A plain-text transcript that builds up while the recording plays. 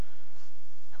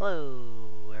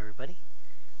Hello, everybody.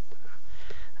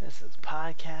 This is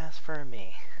Podcast for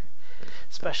Me,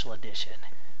 special edition,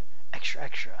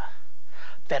 extra,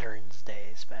 Veterans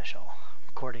Day special.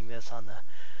 Recording this on the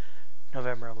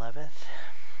November 11th,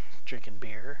 drinking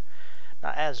beer.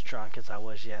 Not as drunk as I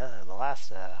was yet the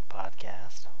last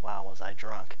podcast. Wow, was I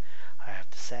drunk? I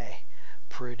have to say,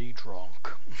 pretty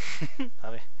drunk.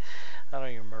 I don't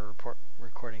even remember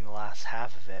recording the last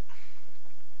half of it.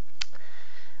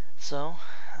 So,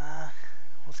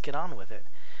 let's get on with it.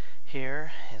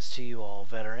 Here is to you all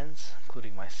veterans,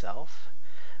 including myself,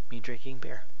 me drinking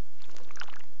beer.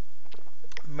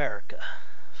 America.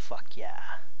 Fuck yeah.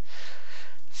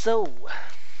 So,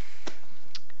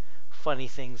 funny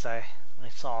things I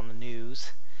saw on the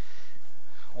news.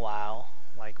 Wow,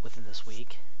 like within this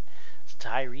week. It's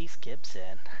Tyrese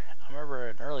Gibson. I remember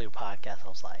in an earlier podcast I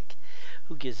was like,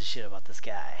 who gives a shit about this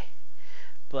guy?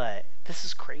 But this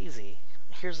is crazy.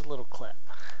 Here's a little clip.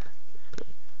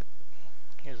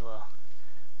 Here's a little.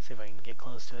 See if I can get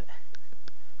close to it.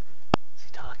 Is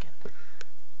he talking?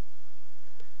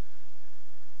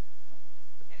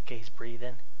 Okay, he's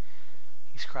breathing.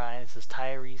 He's crying. It says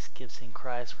Tyrese Gibson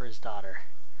cries for his daughter.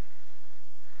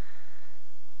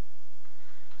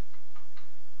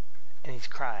 And he's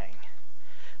crying.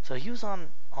 So he was on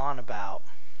about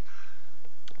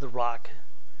The Rock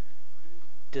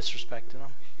disrespecting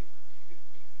him.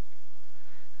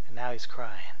 And now he's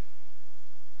crying.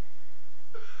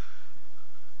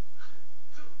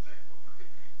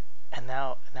 And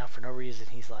now for no reason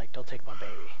he's like, don't take my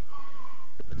baby.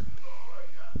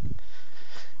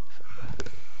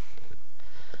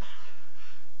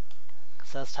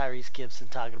 So that's Tyrese Gibson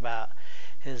talking about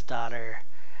his daughter,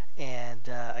 and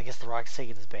I guess The Rock's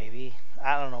taking his baby.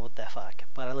 I don't know what the fuck,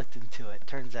 but I looked into it.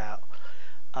 Turns out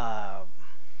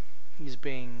he's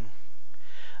being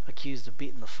accused of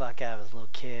beating the fuck out of his little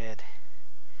kid,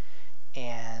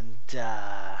 and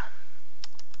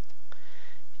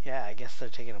yeah, I guess they're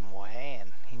taking him away,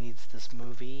 and he needs this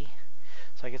movie.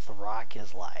 So I guess The Rock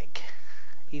is like,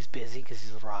 he's busy because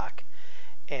he's The Rock,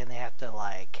 and they have to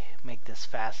like make this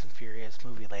Fast and Furious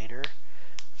movie later.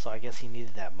 So I guess he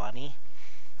needed that money.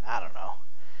 I don't know.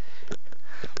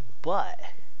 But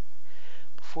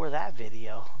before that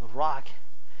video, The Rock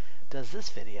does this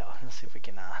video. Let's see if we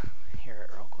can hear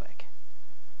it real quick.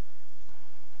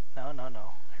 No.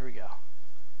 Here we go.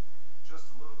 Just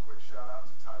a little quick shout out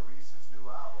to Tyrese's new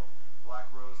album,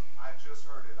 Black Rose. I just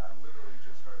heard it. I literally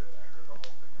just heard it. I heard the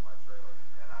whole thing in my trailer,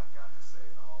 and I've got to say,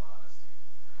 in all honesty,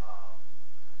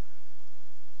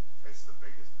 it's the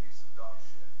biggest piece of dog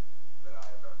shit that I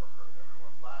have ever heard.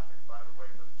 Everyone's laughing, by the way,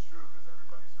 but it's true because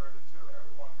everybody's heard it too.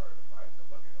 Everyone heard it, right? And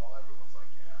look at all. Everyone's like,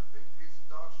 yeah, big piece of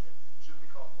dog shit. Shouldn't be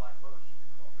called Black Rose. Should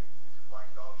be called big piece of black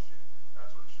dog shit.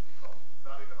 That's what it should be called.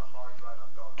 Not even a hard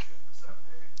dried-up dog shit for 7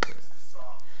 days. It's the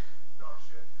soft dog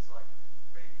shit. It's like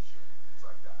baby shit. It's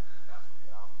like that. That's what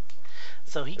the album is like.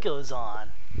 So he goes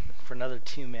on for another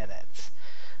 2 minutes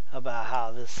about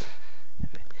how this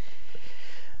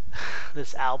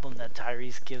album that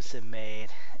Tyrese Gibson made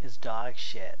is dog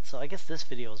shit. So I guess this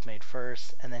video was made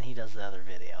first, and then he does the other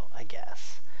video, I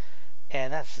guess.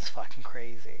 And that's just fucking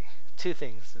crazy. Two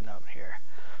things to note here.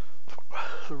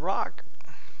 The Rock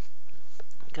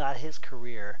got his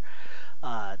career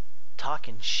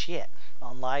talking shit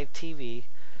on live TV,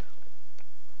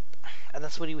 and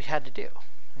that's what he had to do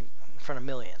in front of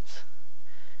millions.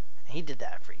 And he did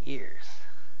that for years.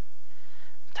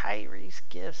 Tyrese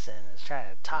Gibson is trying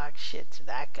to talk shit to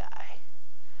that guy.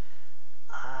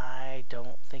 I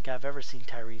don't think I've ever seen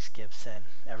Tyrese Gibson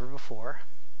ever before,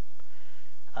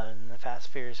 other than the Fast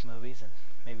and Furious movies and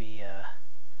maybe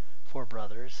Four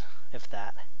Brothers, if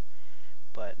that.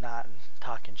 But not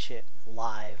talking shit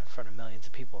live in front of millions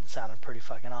of people and sounding pretty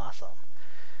fucking awesome.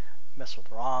 Messed with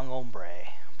the wrong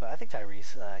hombre. But I think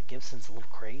Tyrese Gibson's a little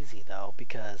crazy though,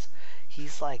 because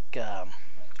he's like, I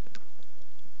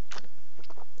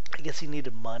guess he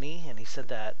needed money, and he said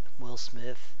that Will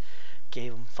Smith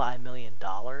gave him $5 million,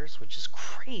 which is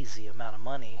crazy amount of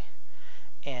money.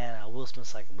 And Will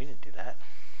Smith's like, we didn't do that.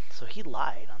 So he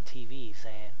lied on TV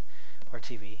saying, or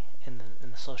TV in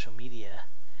the social media,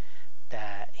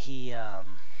 that he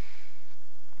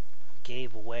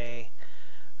gave away,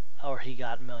 or he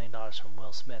got $1 million from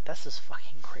Will Smith. That's just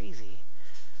fucking crazy.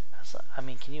 I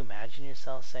mean, can you imagine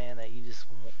yourself saying that you just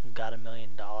got $1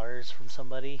 million from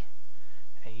somebody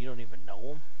and you don't even know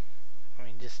them? I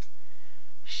mean, just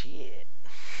shit.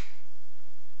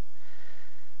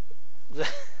 Tyrese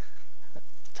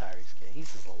Gibson,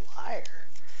 he's just a liar.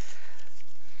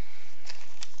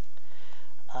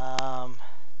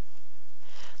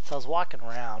 So I was walking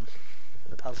around.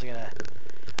 I was gonna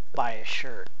buy a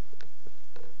shirt,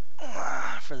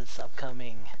 for this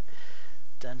upcoming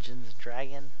Dungeons and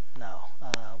Dragon. No,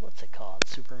 what's it called?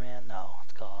 Superman? No,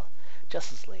 it's called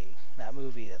Justice League. That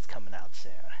movie that's coming out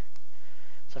soon.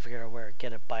 So I figured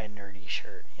I'd buy a nerdy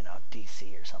shirt,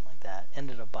 DC or something like that.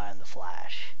 Ended up buying the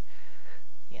Flash.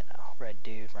 Red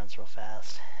dude runs real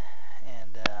fast.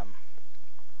 And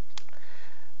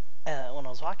when I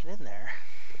was walking in there,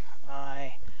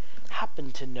 I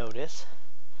happened to notice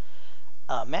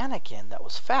a mannequin that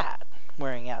was fat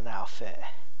wearing out an outfit.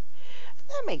 And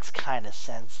that makes kind of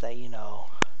sense that,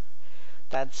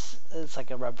 it's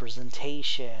like a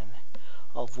representation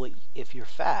of what, if you're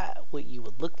fat, what you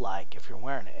would look like if you're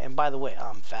wearing it. And by the way,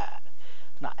 I'm fat.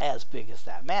 Not as big as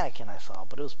that mannequin I saw,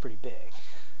 but it was pretty big.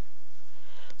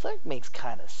 So that makes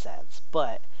kind of sense.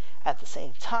 But at the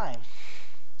same time,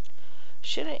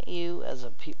 shouldn't you as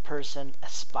a person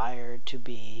aspire to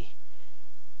be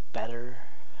better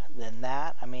than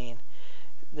that? I mean,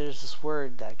 there's this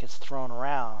word that gets thrown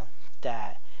around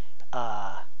that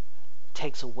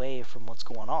takes away from what's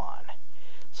going on.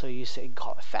 So you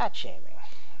call it fat shaming.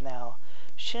 Now,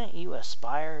 shouldn't you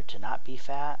aspire to not be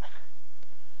fat?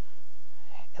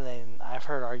 And then I've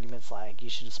heard arguments like you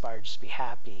should aspire to just be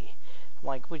happy. I'm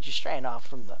like, would you straying off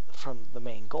from the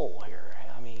main goal here?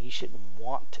 I mean, you shouldn't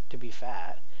want to be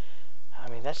fat. I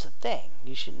mean, that's the thing.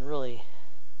 You shouldn't really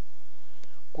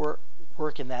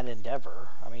work in that endeavor.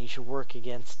 I mean, you should work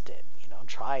against it.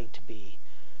 Try to be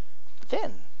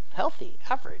thin, healthy,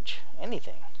 average,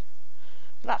 anything.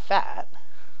 Not fat.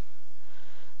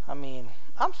 I mean,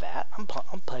 I'm fat. I'm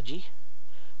pudgy.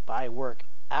 But I work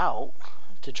out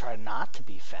to try not to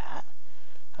be fat.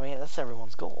 I mean, that's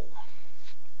everyone's goal.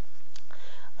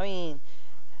 I mean,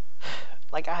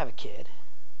 like I have a kid,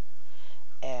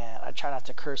 and I try not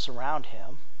to curse around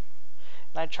him,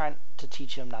 and I try to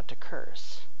teach him not to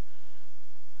curse.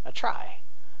 I try.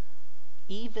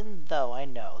 Even though I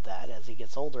know that as he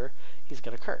gets older, he's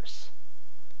going to curse.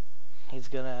 He's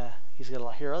going to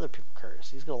hear other people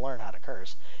curse. He's going to learn how to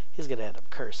curse. He's going to end up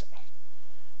cursing.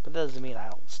 But that doesn't mean I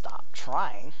don't stop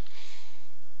trying.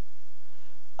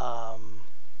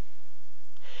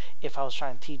 If I was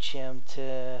trying to teach him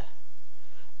to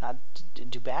not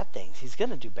do bad things, he's going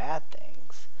to do bad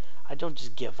things. I don't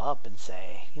just give up and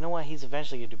say, you know what, he's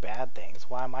eventually going to do bad things.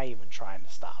 Why am I even trying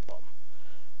to stop him?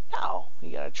 No,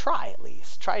 you got to try at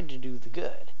least. Try to do the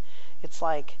good. It's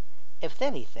like, if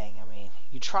anything, I mean,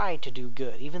 you try to do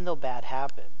good. Even though bad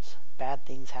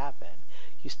things happen,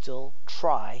 you still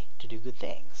try to do good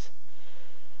things.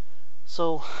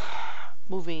 So,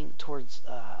 moving towards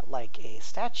like a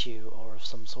statue or of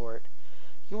some sort,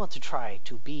 you want to try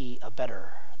to be a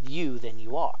better you than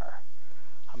you are.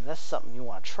 I mean, that's something you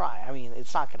want to try. I mean,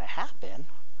 it's not going to happen.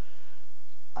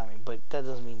 I mean, but that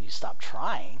doesn't mean you stop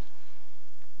trying,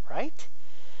 right?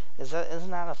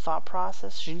 Isn't that a thought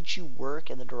process? Shouldn't you work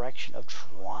in the direction of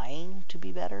trying to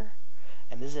be better?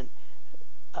 And isn't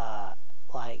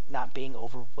like not being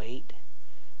overweight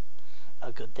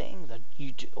a good thing that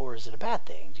you do, or is it a bad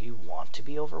thing? Do you want to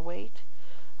be overweight?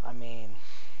 I mean,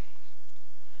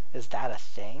 is that a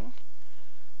thing?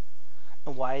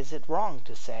 And why is it wrong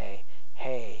to say,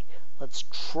 hey, let's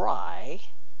try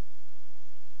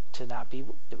to not be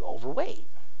overweight?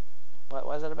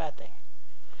 Why is that a bad thing?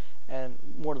 And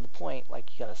more to the point, like,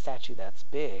 you got a statue that's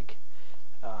big,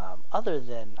 other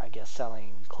than, I guess,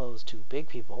 selling clothes to big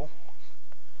people.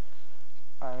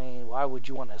 I mean, why would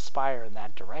you want to aspire in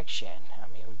that direction? I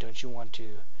mean, don't you want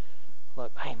to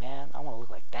look, hey man, I want to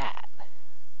look like that,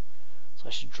 so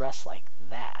I should dress like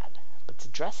that. But to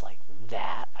dress like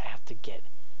that, I have to get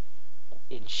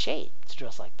in shape to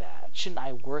dress like that. Shouldn't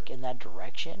I work in that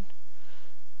direction?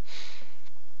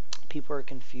 People are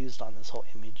confused on this whole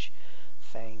image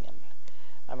thing, and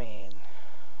I mean,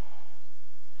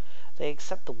 they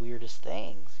accept the weirdest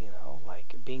things,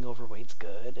 like being overweight's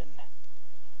good,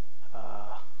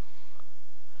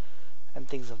 and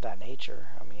things of that nature.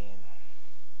 I mean,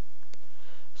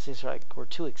 it seems like we're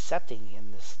too accepting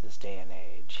in this day and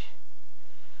age.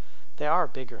 There are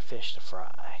bigger fish to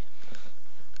fry,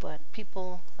 but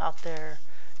people out there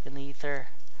in the ether,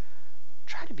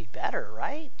 try to be better,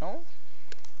 right? No?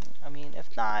 I mean,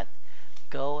 if not,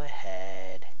 go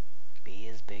ahead, be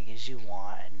as big as you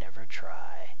want and never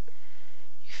try.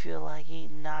 You feel like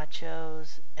eating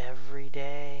nachos every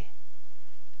day,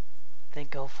 then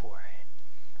go for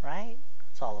it, right?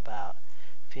 It's all about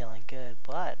feeling good,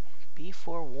 but be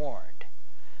forewarned.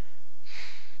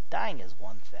 Dying is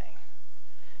one thing,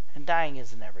 and dying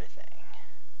isn't everything.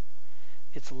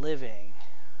 It's living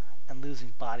and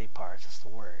losing body parts is the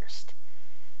worst.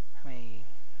 I mean,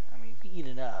 if you eat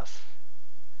enough,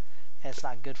 and it's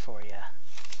not good for you.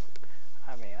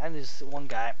 I mean, I just one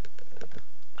guy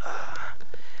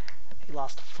he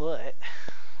lost a foot,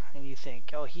 and you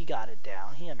think, oh, he got it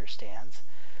down. He understands.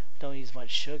 Don't use much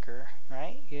sugar,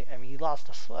 right? I mean, he lost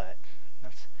a foot.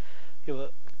 That's you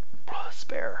have a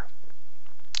spare.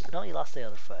 No, he lost the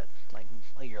other foot like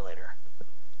a year later.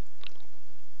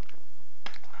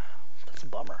 That's a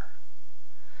bummer.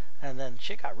 And then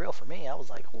shit got real for me. I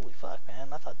was like, holy fuck,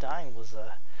 man. I thought dying was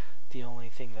the only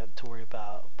thing to worry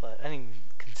about. But I didn't even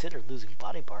consider losing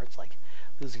body parts, like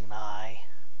losing an eye.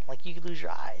 Like, you could lose your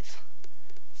eyes.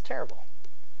 It's terrible.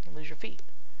 You lose your feet.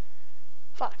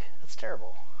 Fuck, that's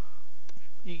terrible.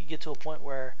 You could get to a point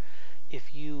where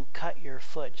if you cut your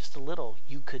foot just a little,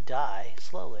 you could die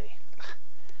slowly.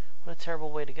 What a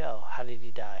terrible way to go. How did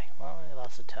he die? Well, he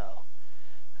lost a toe.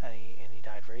 And he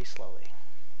died very slowly.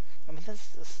 I mean,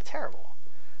 this is terrible.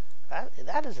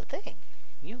 That is a thing.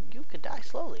 You could die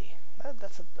slowly.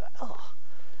 That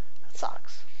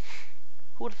sucks.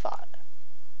 Who would have thought?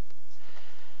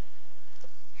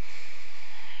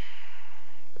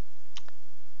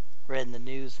 Read in the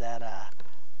news that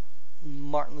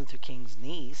Martin Luther King's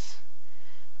niece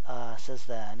says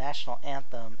the national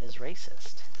anthem is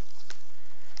racist.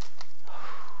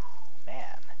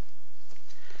 Man.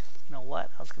 You know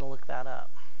what? I was going to look that up.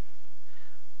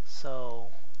 So,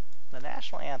 the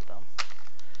national anthem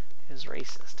is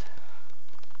racist.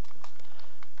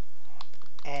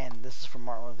 And this is from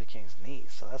Martin Luther King's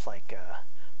niece, so that's like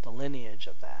the lineage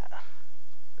of that.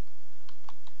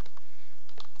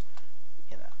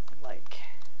 You know, like...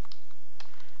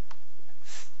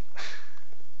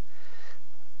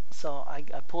 So, I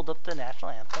pulled up the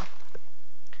national anthem,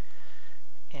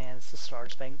 and it's the Star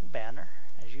Spangled Banner,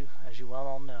 as you well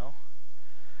all know.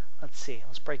 Let's see,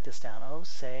 let's break this down. Oh,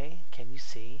 say, can you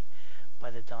see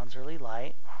by the dawn's early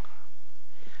light?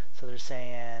 So they're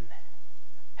saying,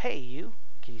 hey, you,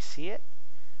 can you see it?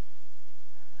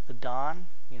 The dawn,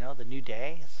 you know, the new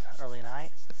day, it's early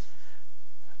night.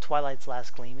 Twilight's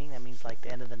last gleaming, that means like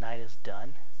the end of the night is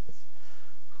done.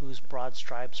 Whose broad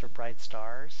stripes are bright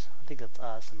stars? I think that's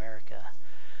us, America.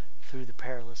 Through the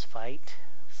perilous fight.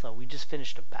 So we just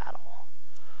finished a battle.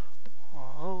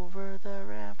 Over the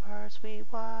ramparts we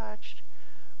watched,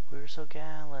 we were so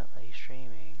gallantly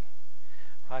streaming.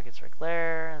 Rockets were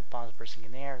glare, bombs bursting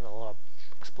in the air, a lot of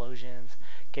explosions,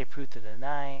 gave proof to the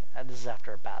night, and this is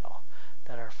after a battle,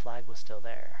 that our flag was still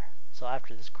there. So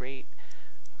after this great,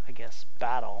 I guess,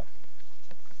 battle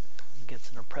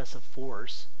against an oppressive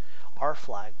force, our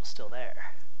flag was still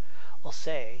there. Well,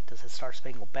 say, does the Star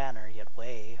Spangled Banner yet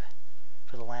wave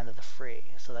for the land of the free?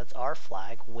 So that's our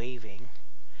flag waving,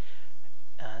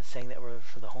 saying that we're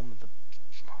for the home of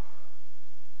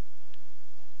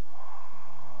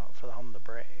the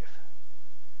brave.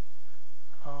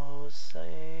 Oh,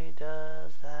 say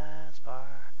does that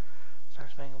Star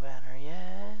Spangled Banner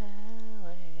yet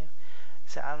wave?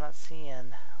 So I'm not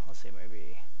seeing. Let's see,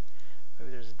 maybe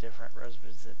there's a different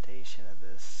representation of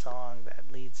this song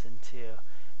that leads into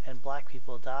 "and black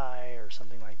people die" or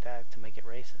something like that to make it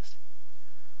racist.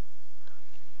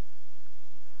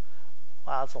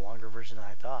 Wow, that's a longer version than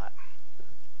I thought.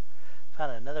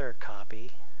 Found another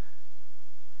copy.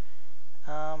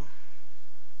 Well,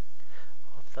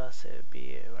 thus it would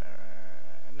be...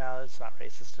 no, it's not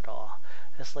racist at all.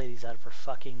 This lady's out of her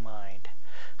fucking mind.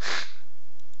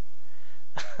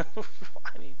 I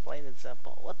mean, plain and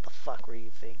simple. What the fuck were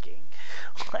you thinking?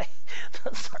 Like,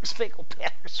 the Star Spangled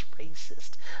Banner's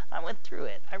racist. I went through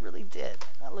it. I really did.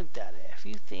 I looked at it. If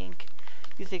you think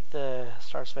the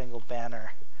Star Spangled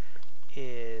Banner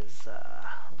is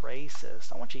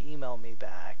racist, I want you to email me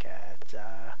back at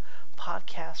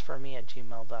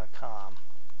podcastforme@gmail.com,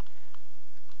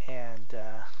 and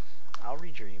I'll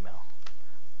read your email.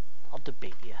 I'll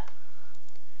debate you.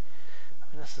 I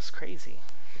mean, this is crazy.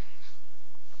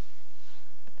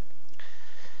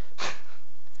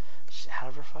 She's out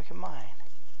of her fucking mind.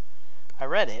 I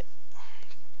read it.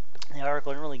 The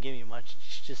article didn't really give you much.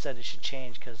 She just said it should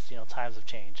change because, you know, times have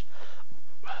changed.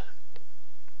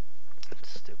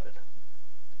 Stupid.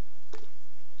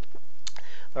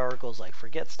 The article's like,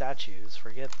 forget statues,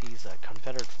 forget these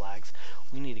Confederate flags.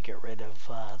 We need to get rid of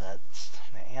the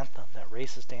anthem, that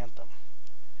racist anthem.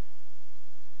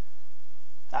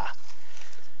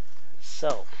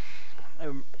 So,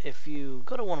 if you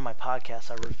go to one of my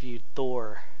podcasts, I reviewed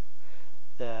Thor,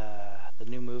 the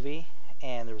new movie,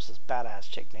 and there was this badass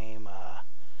chick named,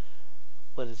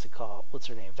 what is it called? What's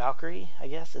her name? Valkyrie, I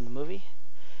guess, in the movie.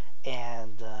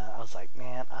 And I was like,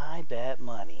 man, I bet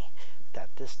money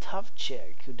that this tough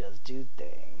chick who does dude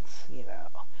things, you know,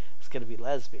 is going to be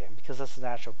lesbian, because that's the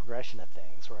natural progression of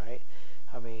things, right?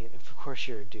 I mean, if of course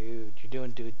you're a dude, you're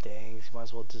doing dude things, you might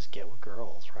as well just get with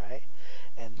girls, right?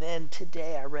 And then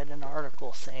today I read an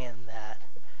article saying that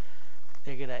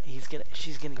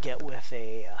she's gonna get with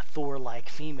a Thor-like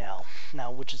female now,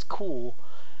 which is cool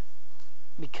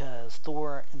because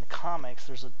Thor in the comics,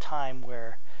 there's a time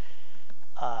where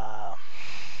uh,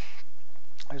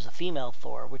 there's a female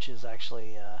Thor, which is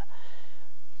actually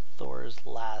Thor's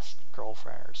last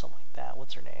girlfriend or something like that.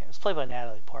 What's her name? It's played by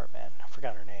Natalie Portman. I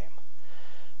forgot her name.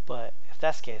 But if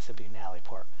that's the case, it'd be Natalie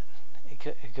Portman. It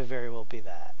could very well be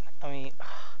that. I mean,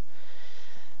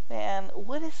 man,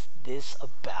 what is this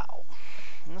about?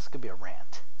 And this could be a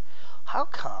rant. How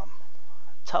come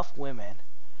tough women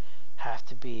have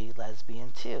to be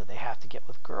lesbian too? They have to get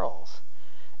with girls.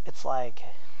 It's like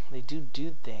they do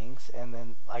dude things, and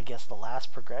then I guess the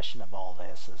last progression of all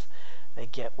this is they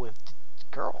get with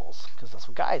girls because that's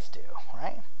what guys do,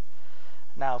 right?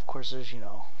 Now, of course, there's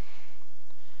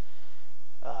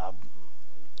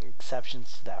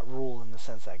exceptions to that rule in the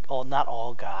sense that not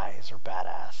all guys are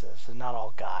badasses, and not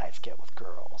all guys get with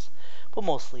girls, but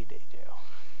mostly they do.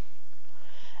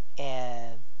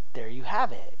 And there you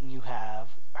have it. You have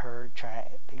her trying.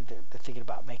 They're thinking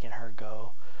about making her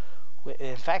go.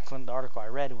 In fact, when the article I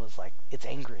read, it was like it's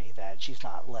angry that she's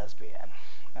not lesbian.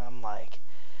 And I'm like,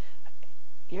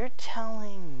 you're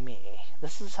telling me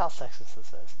this is how sexist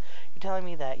this is. You're telling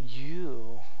me that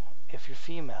you, if you're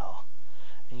female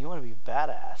and you want to be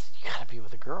badass, you gotta be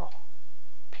with a girl.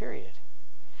 Period.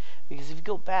 Because if you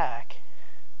go back,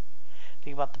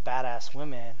 think about the badass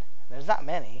women. There's not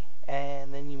many,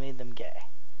 and then you made them gay.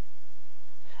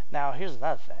 Now, here's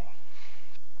another thing.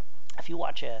 If you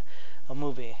watch a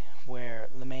movie where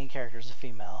the main character is a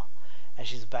female and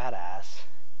she's a badass,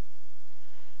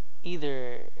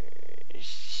 either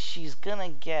she's gonna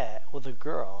get with a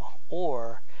girl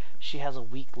or she has a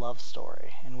weak love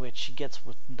story in which she gets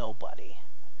with nobody.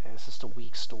 And it's just a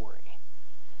weak story.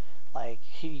 Like,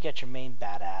 here you got your main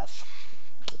badass.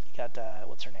 You got,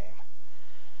 what's her name?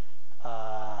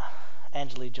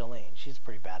 Angelina Jolie. She's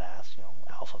pretty badass,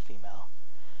 alpha female.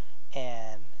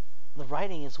 And the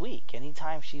writing is weak.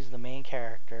 Anytime she's the main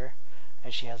character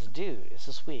and she has a dude, it's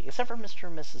just weak. Except for Mr.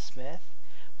 and Mrs. Smith,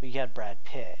 but you had Brad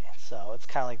Pitt. So it's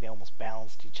kind of like they almost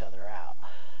balanced each other out.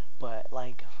 But,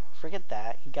 like, forget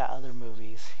that. You got other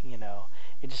movies,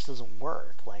 it just doesn't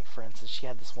work. Like, for instance, she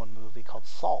had this one movie called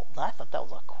Salt. And I thought that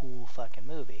was a cool fucking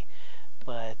movie.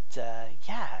 But,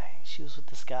 yeah, she was with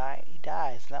this guy. He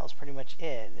dies, and that was pretty much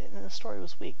it. And the story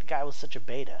was weak. The guy was such a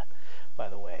beta, by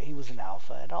the way. He wasn't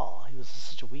alpha at all. He was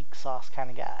such a weak sauce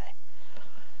kind of guy.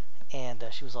 And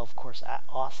she was, of course,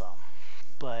 awesome.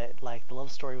 But, like, the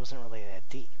love story wasn't really that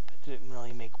deep. It didn't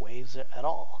really make waves at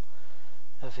all.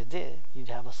 If it did, you'd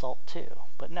have a Salt 2.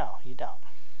 But no, you don't.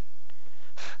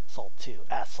 Salt 2.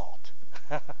 Assault.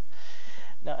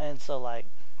 No, and so, like,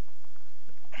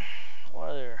 what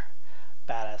other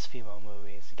badass female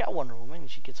movies? You got Wonder Woman,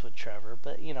 she gets with Trevor,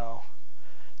 but,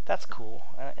 that's cool.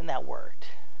 And that worked.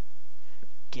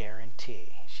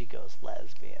 Guarantee she goes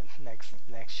lesbian next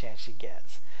chance she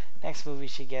gets. Next movie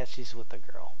she gets, she's with a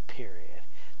girl. Period.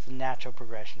 It's a natural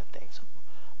progression of things.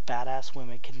 Badass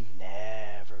women can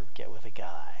never get with a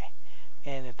guy.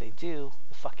 And if they do,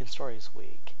 the fucking story's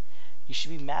weak. You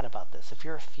should be mad about this. If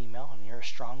you're a female and you're a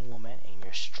strong woman and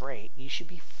you're straight, you should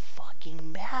be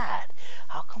fucking mad.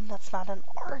 How come that's not an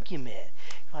argument?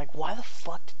 Like, why the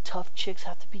fuck do tough chicks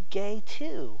have to be gay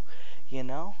too?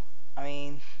 I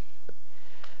mean,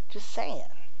 just saying.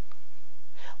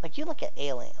 Like, you look at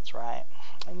Aliens, right?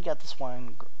 And you got this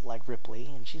one, like Ripley,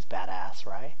 and she's badass,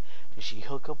 right? Does she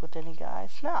hook up with any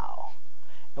guys? No.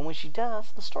 And when she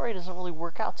does, the story doesn't really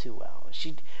work out too well.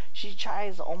 She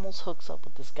tries, almost hooks up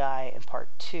with this guy in part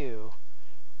 2.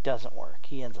 Doesn't work.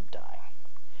 He ends up dying.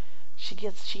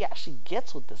 She actually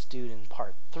gets with this dude in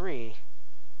part 3.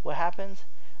 What happens?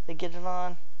 They get it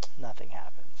on. Nothing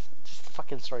happens. Just the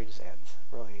fucking story just ends.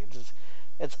 Really,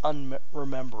 it's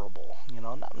unrememberable.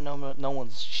 No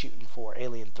one's shooting for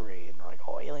Alien 3, and they're like,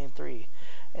 oh, Alien 3.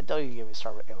 And don't even get me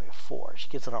started with Alien 4. She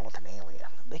gets it on with an alien.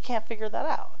 They can't figure that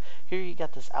out. Here you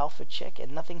got this alpha chick,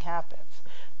 and nothing happens.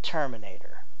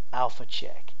 Terminator, alpha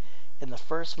chick. In the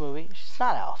first movie, she's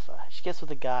not alpha. She gets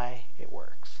with a guy, it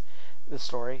works. The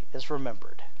story is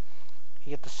remembered.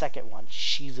 You get the second one,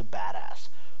 she's a badass.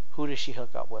 Who does she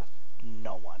hook up with?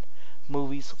 No one.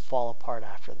 Movies fall apart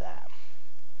after that.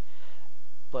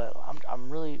 But I'm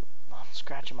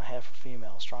scratching my head for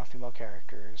strong female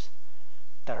characters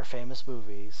that are famous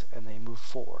movies, and they move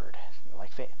forward.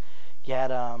 Like, you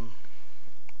had, what's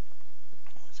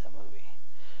that movie?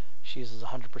 She uses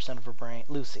 100% of her brain.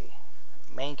 Lucy.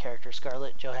 Main character,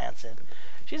 Scarlett Johansson.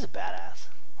 She's a badass.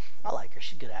 I like her.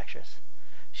 She's a good actress.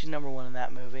 She's number one in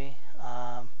that movie.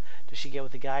 Does she get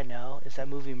with the guy? No. Is that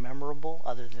movie memorable?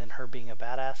 Other than her being a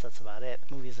badass, that's about it.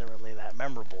 The movie isn't really that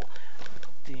memorable.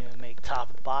 Didn't even make top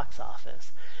of the box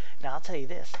office. Now I'll tell you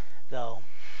this though.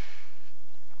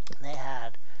 They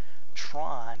had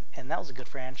Tron, and that was a good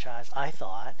franchise. I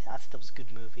thought that was a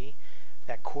good movie.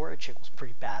 That Cora chick was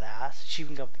pretty badass. She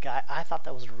even got with the guy. I thought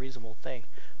that was a reasonable thing.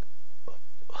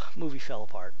 Movie fell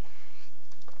apart.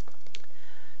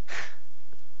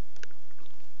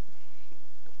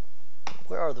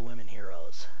 Where are the women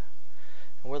heroes?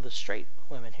 And where are the straight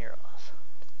women heroes?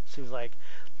 Seems like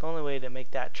the only way to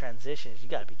make that transition is you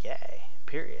gotta be gay.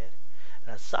 Period.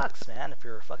 And it sucks, man. If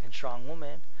you're a fucking strong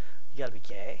woman, you gotta be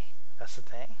gay. That's the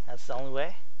thing. That's the only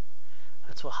way.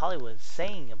 That's what Hollywood's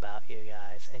saying about you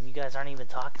guys, and you guys aren't even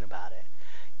talking about it.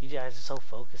 You guys are so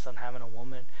focused on having a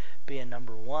woman being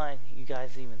number one, you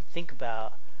guys even think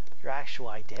about your actual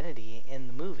identity in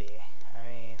the movie. I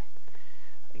mean,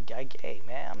 I'm gay,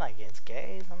 man. I'm not against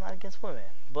gays. I'm not against women.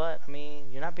 But, I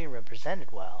mean, you're not being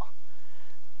represented well.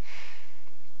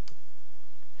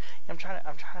 I'm trying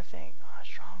to think. A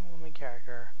strong woman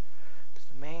character is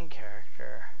the main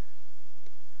character.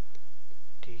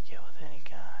 Do you get with any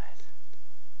guys?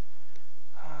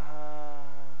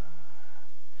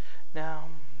 No,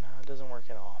 it doesn't work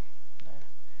at all.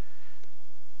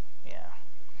 Yeah.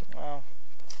 Well,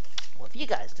 if you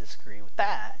guys disagree with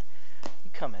that,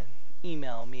 you come and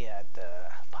email me at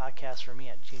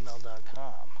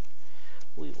podcastforme@gmail.com.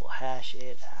 We will hash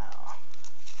it out.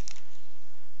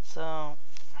 So,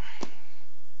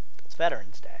 it's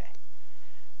Veterans Day.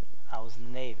 I was in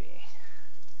the Navy.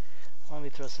 Let me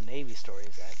throw some Navy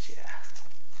stories at you.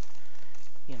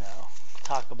 You know,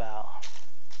 talk about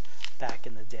back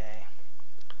in the day.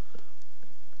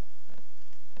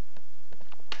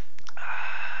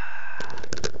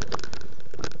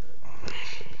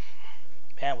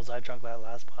 Man, was I drunk that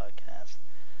last podcast.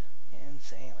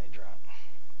 Insanely drunk.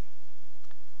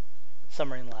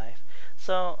 Submarine life.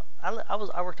 So,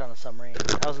 I worked on a submarine.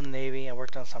 I was in the Navy, I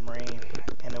worked on a submarine,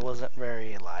 and it wasn't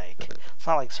very, it's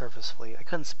not like surface fleet. I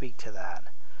couldn't speak to that.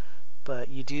 But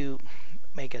you do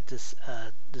make a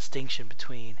distinction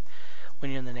between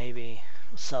when you're in the Navy,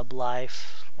 sub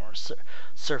life, or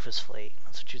surface fleet.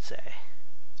 That's what you'd say.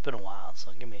 It's been a while,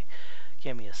 so give me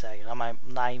a second. I might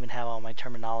not even have all my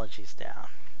terminologies down.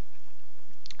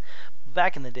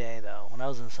 Back in the day, though, when I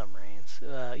was in submarines,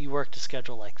 you worked a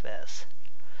schedule like this.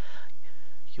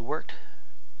 You worked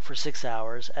for 6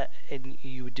 hours, and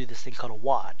you would do this thing called a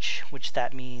watch, which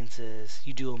that means is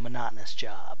you do a monotonous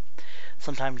job.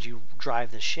 Sometimes you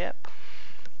drive the ship.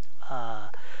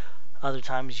 Other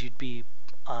times you'd be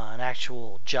an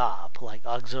actual job, like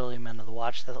auxiliary man of the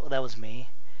watch. That was me.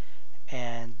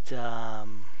 And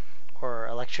or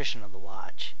electrician of the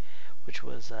watch, which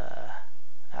was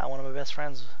one of my best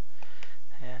friends.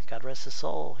 Yeah, God rest his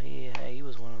soul. He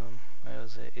was one of them.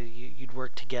 You'd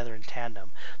work together in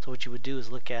tandem. So what you would do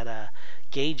is look at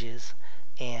gauges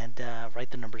and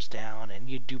write the numbers down, and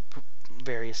you'd do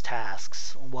various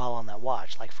tasks while on that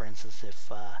watch. Like for instance,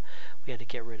 if we had to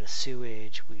get rid of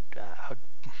sewage, I would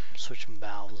switch some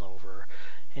valves over,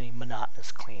 any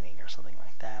monotonous cleaning or something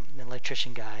like that. And the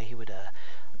electrician guy, he would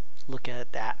look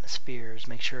at the atmospheres,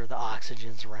 make sure the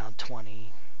oxygen's around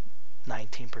 20,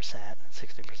 19%,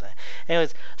 16%.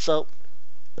 Anyways, so,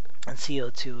 and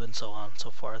CO2 and so on and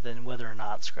so forth, and whether or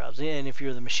not scrubs. And if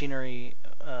you're the machinery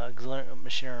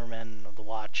man of the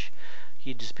watch,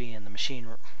 you'd just be in the machine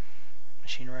room.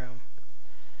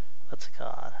 What's it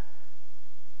called?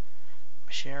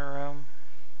 Machinery room?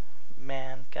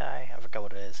 Man, guy? I forgot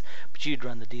what it is. But you'd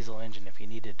run the diesel engine if you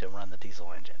needed to run the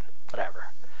diesel engine. Whatever.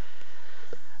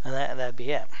 And that'd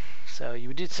be it. So you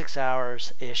would do 6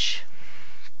 hours-ish,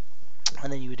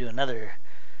 and then you would do another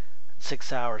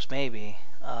 6 hours maybe,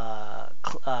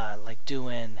 like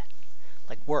doing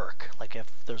work, like if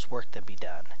there's work to be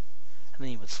done. And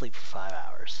then you would sleep for 5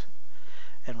 hours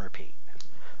and repeat.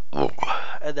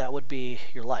 And that would be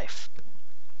your life.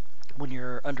 When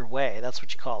you're underway, that's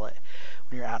what you call it,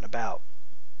 when you're out and about.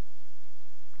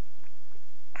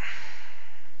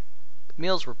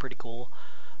 Meals were pretty cool.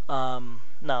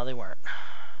 No, they weren't.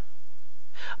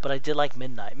 But I did like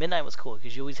midnight. Midnight was cool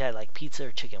because you always had like pizza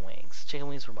or chicken wings. Chicken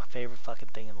wings were my favorite fucking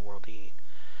thing in the world to eat.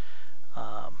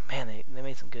 Man, they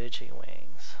made some good chicken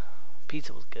wings.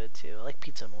 Pizza was good too. I like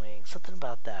pizza and wings. Something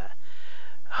about that.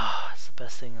 Oh, it's the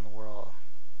best thing in the world.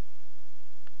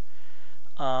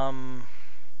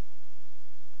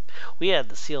 We had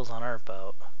the SEALs on our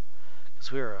boat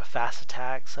because we were a fast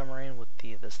attack submarine with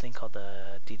this thing called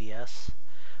the DDS,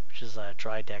 which is a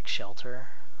dry deck shelter.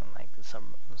 And like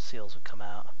some SEALs would come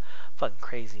out, fucking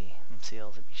crazy. And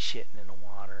SEALs would be shitting in the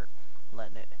water,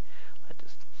 letting it,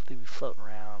 they'd be floating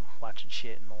around, watching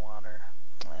shit in the water.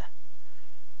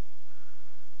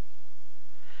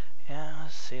 Yeah,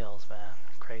 seals, man,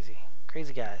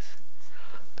 crazy guys.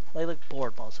 They look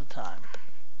bored most of the time.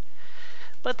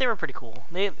 But they were pretty cool.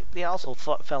 They also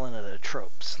fell into the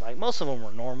tropes. Like, most of them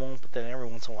were normal, but then every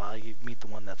once in a while you meet the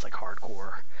one that's like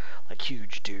hardcore, like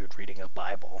huge dude reading a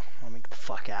Bible. I mean, get the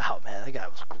fuck out, man. That guy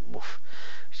was cool. What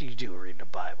you do reading a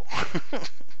Bible?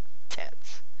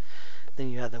 Tense.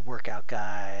 Then you had the workout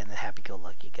guy and the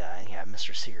happy-go-lucky guy, and you had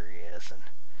Mr. Serious and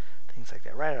things like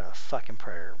that. Right out of a fucking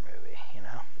Predator movie, you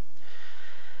know?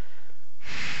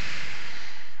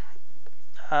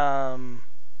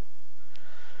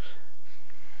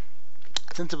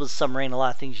 Since it was submarine, a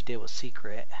lot of things you did was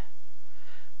secret.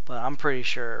 But I'm pretty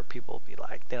sure people will be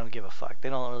like, they don't give a fuck. They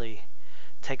don't really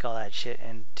take all that shit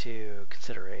into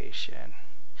consideration.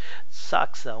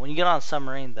 Sucks though. When you get on a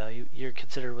submarine though, you're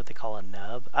considered what they call a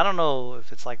nub. I don't know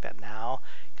if it's like that now,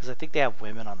 because I think they have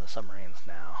women on the submarines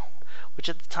now. Which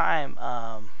at the time,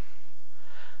 I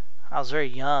was very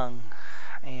young,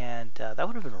 and that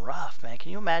would have been rough, man.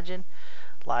 Can you imagine,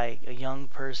 like, a young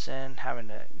person having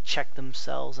to check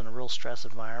themselves in a real stress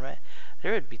environment?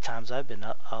 There would be times I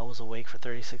was awake for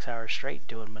 36 hours straight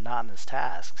doing monotonous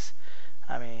tasks.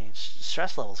 I mean,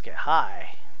 stress levels get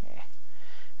high.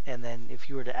 And then if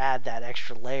you were to add that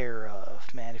extra layer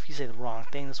of, man, if you say the wrong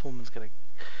thing, this woman's going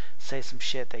to say some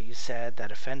shit that you said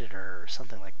that offended her or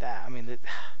something like that. I mean,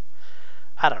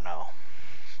 I don't know.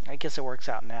 I guess it works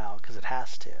out now because it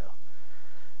has to.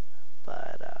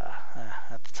 But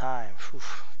at the time, I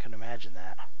couldn't imagine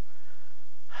that.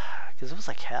 Because it was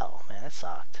like hell, man. It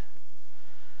sucked.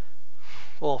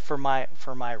 Well, for my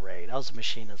rate, I was a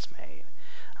machinist mate.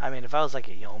 I mean, if I was like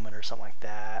a yeoman or something like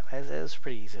that, it was a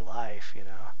pretty easy life, you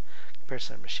know. Compared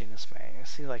to a machinist mate, it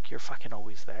seems like you're fucking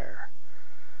always there.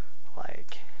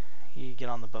 Like, you get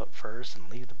on the boat first and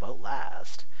leave the boat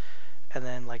last. And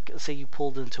then, like, say you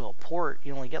pulled into a port,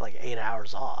 you only get like 8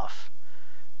 hours off,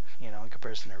 you know, in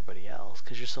comparison to everybody else,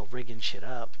 because you're still rigging shit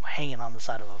up, hanging on the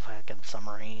side of a fucking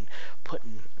submarine,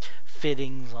 putting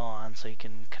fittings on so you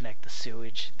can connect the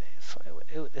sewage.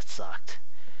 It sucked.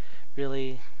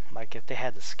 Really, like, if they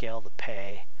had to scale the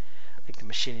pay, like, the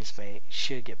machinist mate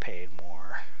should get paid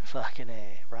more. Fucking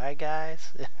A, right,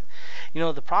 guys? You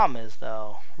know, the problem is,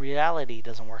 though, reality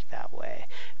doesn't work that way.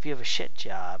 If you have a shit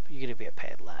job, you're going to get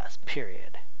paid less,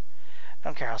 period. I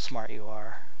don't care how smart you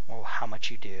are or how much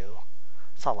you do.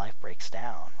 That's how life breaks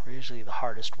down. Usually the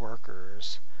hardest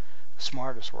workers, the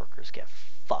smartest workers get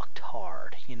fucked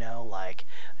hard, you know? Like,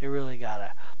 they really got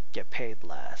to get paid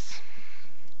less.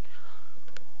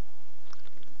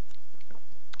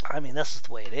 I mean, that's just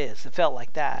the way it is. It felt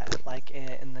like that. Like,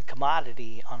 in the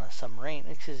commodity on a submarine,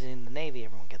 because in the Navy,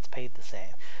 everyone gets paid the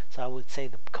same. So I would say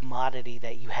the commodity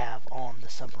that you have on the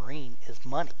submarine is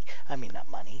money. I mean, not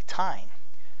money, time.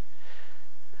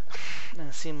 And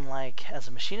it seemed like, as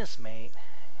a machinist mate,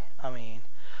 I mean,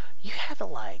 you had to,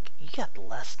 like, you got the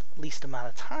least amount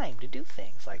of time to do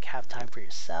things. Like, have time for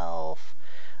yourself,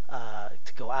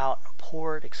 to go out in a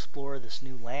port, explore this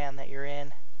new land that you're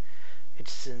in. It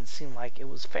just didn't seem like it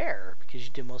was fair because you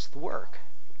did most of the work.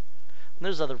 And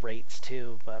there's other rates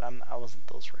too, but I wasn't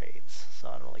those rates, so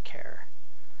I don't really care.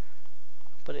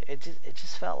 But it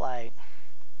just felt like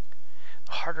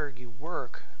the harder you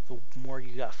work, the more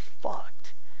you got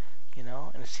fucked, you know.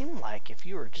 And it seemed like if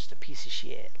you were just a piece of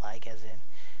shit, like as in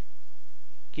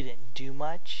you didn't do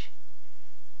much,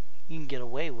 you can get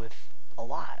away with a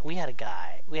lot. We had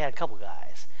a couple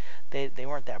guys. They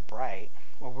weren't that bright,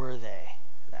 or were they?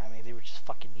 I mean, they were just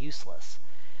fucking useless.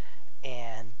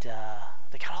 And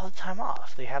they got all the time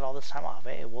off. They had all this time off.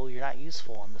 Hey, well, you're not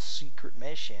useful on the secret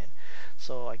mission,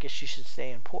 so I guess you should stay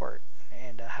in port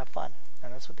and have fun.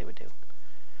 And that's what they would do.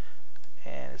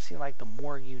 And it seemed like the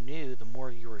more you knew, the more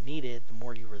you were needed, the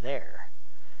more you were there.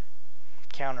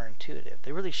 Counterintuitive.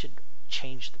 They really should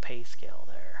change the pay scale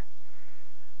there.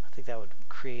 I think that would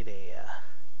create a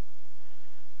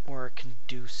more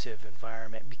conducive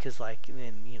environment, because, like,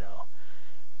 then, you know,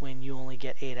 when you only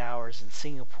get 8 hours in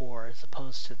Singapore as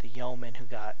opposed to the yeoman who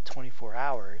got 24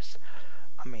 hours,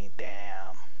 I mean,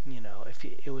 damn, you know,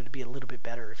 it would be a little bit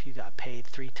better if you got paid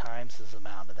 3 times as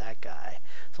amount of that guy.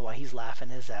 So while he's laughing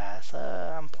his ass,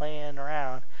 I'm playing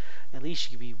around, at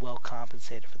least you could be well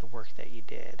compensated for the work that you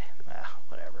did.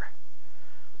 Whatever.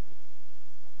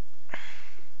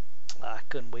 I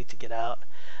couldn't wait to get out.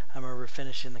 I remember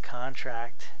finishing the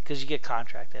contract, because you get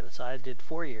contracted, so I did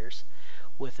 4 years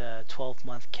with a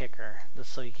 12-month kicker,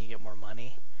 just so you can get more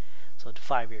money. So it's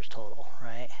 5 years total,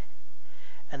 right?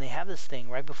 And they have this thing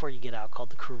right before you get out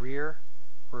called the Career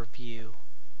Review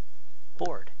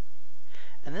Board.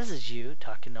 And this is you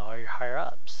talking to all your higher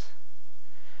ups.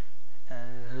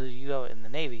 And you go in the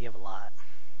Navy, you have a lot.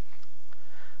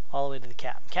 All the way to the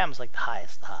captain. Captain's like the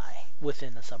highest high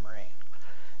within the submarine.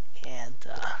 And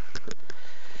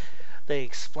they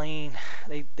explain,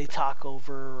 they talk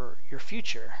over your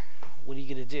future. What are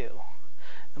you going to do?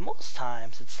 And most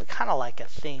times it's kind of like a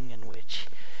thing in which,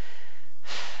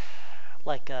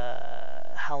 like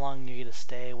how long you're going to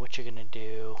stay, what you're going to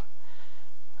do,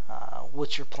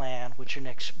 what's your plan, what's your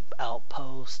next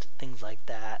outpost, things like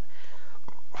that.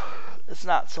 It's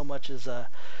not so much as a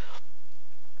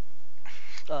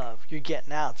you're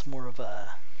getting out. It's more of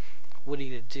a what are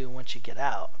you going to do once you get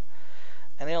out.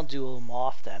 And they don't do them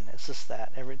often. It's just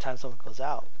that every time someone goes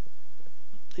out,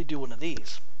 they do one of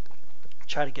these.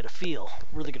 Try to get a feel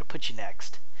where they're going to put you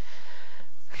next.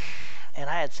 And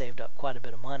I had saved up quite a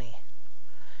bit of money.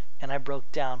 And I broke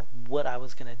down what I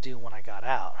was going to do when I got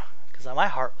out. Because my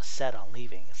heart was set on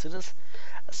leaving. As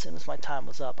soon as my time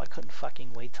was up, I couldn't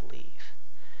fucking wait to leave.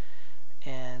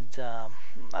 And I'm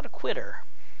not a quitter.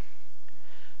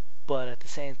 But at the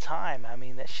same time, I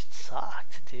mean, that shit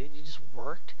sucked, dude. You just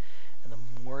worked. And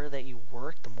the more that you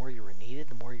worked, the more you were needed.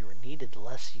 The more you were needed, the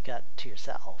less you got to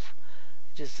yourself.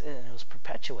 And it was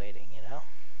perpetuating, you know.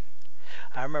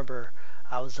 I remember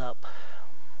I was up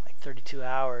like 32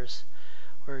 hours.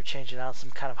 We were changing out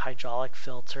some kind of hydraulic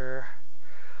filter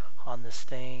on this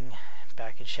thing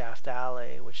back in Shaft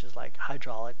Alley, which is like a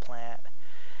hydraulic plant.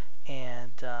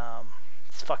 And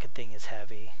this fucking thing is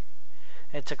heavy.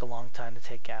 And it took a long time to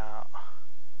take out.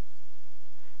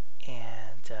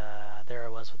 And there I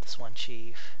was with this one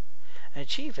chief. And a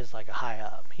chief is like a high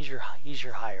up. He's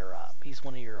your higher up. He's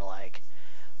one of your like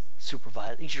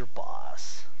supervisor. He's your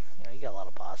boss. You know, you got a lot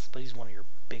of bosses, but he's one of your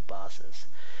big bosses.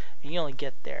 And you only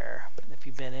get there if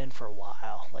you've been in for a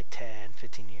while, like 10,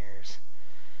 15 years.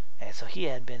 And so he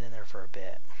had been in there for a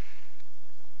bit.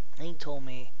 And he told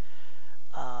me,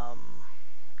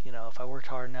 you know, if I worked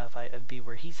hard enough, I'd be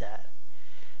where he's at.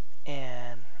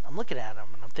 And I'm looking at him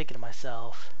and I'm thinking to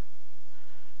myself,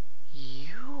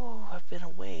 you have been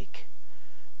awake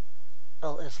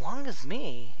as long as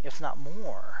me, if not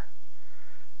more,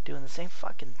 doing the same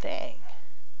fucking thing.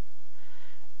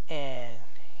 And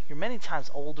you're many times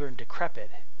older and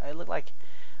decrepit. I look like,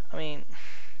 I mean,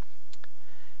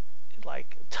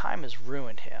 like time has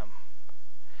ruined him.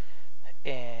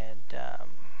 And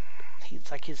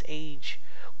he's like, his age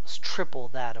was triple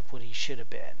that of what he should have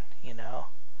been, you know?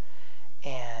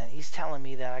 And he's telling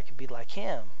me that I could be like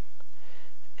him,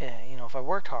 you know, if I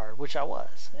worked hard, which I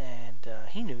was. And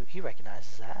he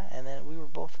recognizes that. And then we were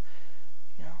both,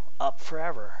 you know, up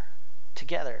forever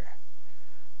together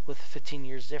with 15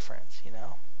 years difference, you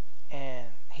know. And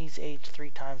he's aged 3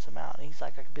 times the amount. And he's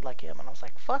like, I could be like him. And I was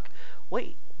like, fuck,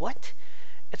 wait, what?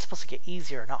 It's supposed to get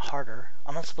easier, not harder.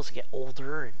 I'm not supposed to get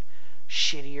older and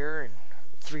shittier and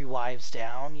 3 wives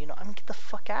down, you know. I mean, get the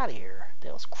fuck out of here.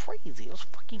 That was crazy. It was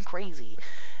fucking crazy.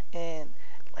 And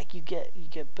like you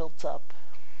get built up.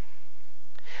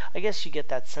 I guess you get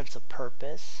that sense of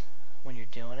purpose when you're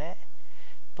doing it.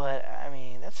 But I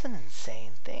mean, that's an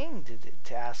insane thing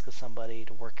to ask of somebody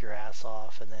to work your ass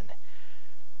off, and then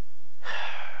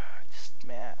just,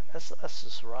 man, that's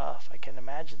just rough. I can't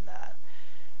imagine that.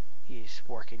 You're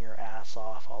working your ass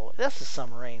off all the way. That's the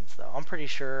submarines, though. I'm pretty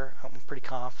sure. I'm pretty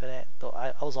confident. Though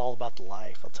I was all about the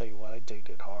life. I'll tell you what, I did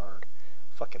it hard.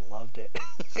 Fucking loved it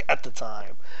at the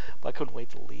time, but I couldn't wait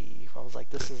to leave. I was like,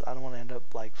 I don't want to end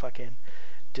up like fucking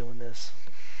doing this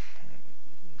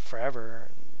forever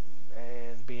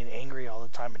and being angry all the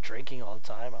time and drinking all the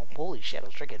time. Holy shit, I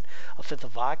was drinking a 5th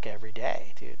of vodka every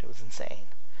day, dude. It was insane.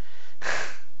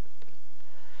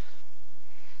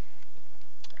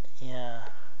 Yeah.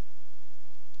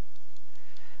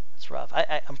 It's rough.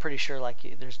 I'm pretty sure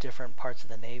like there's different parts of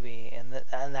the Navy, and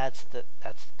that's the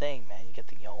thing, man. You get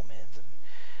the yeomans and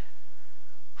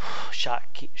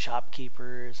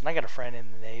shopkeepers, and I got a friend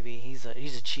in the Navy. He's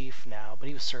a chief now, but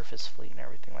he was surface fleet and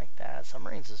everything like that.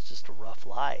 Submarines is just a rough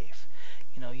life.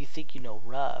 You know, you think you know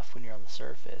rough when you're on the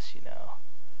surface, you know,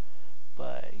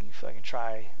 but you fucking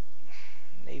try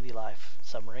Navy life,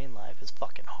 submarine life. It's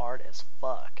fucking hard as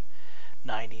fuck.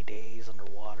 90 days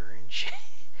underwater and shit.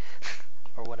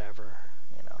 Or whatever,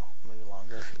 you know, maybe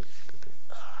longer.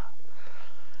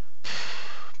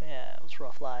 Man, it was a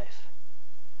rough life.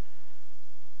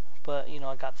 But, you know,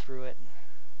 I got through it.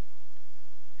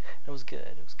 It was good.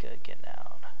 It was good getting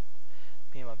out.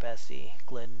 Me and my bestie,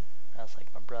 Glidden, that was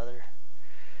like my brother.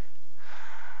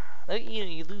 You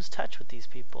know, you lose touch with these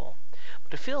people.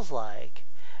 But it feels like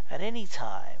at any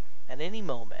time, at any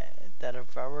moment, that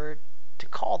if I were to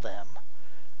call them,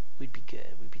 we'd be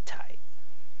good. We'd be tight.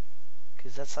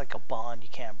 Because that's like a bond you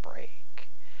can't break.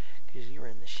 because you were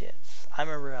in the shits. I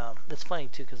remember, it's funny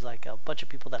too, because like a bunch of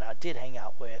people that I did hang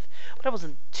out with, but I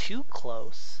wasn't too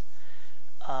close,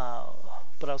 uh,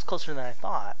 but I was closer than I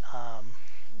thought.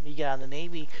 You get out of the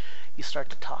Navy, you start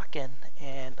to talking,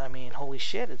 and I mean, holy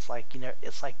shit, it's like,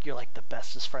 it's like you're like the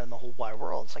bestest friend in the whole wide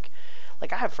world. It's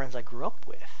like I have friends I grew up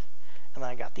with, and then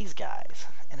I got these guys,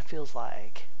 and it feels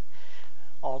like,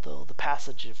 although the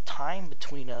passage of time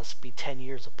between us be 10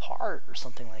 years apart or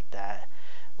something like that,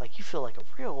 like you feel like a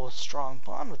real strong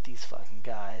bond with these fucking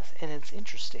guys, and it's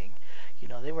interesting.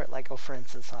 They were like, oh, for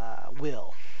instance,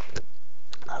 Will.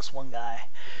 That's one guy.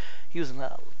 He was an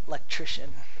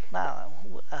electrician. I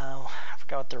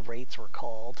forgot what their rates were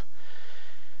called.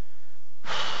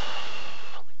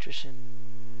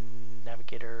 Electrician,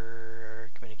 navigator,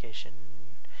 communication.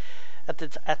 At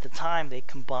the time, they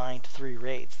combined three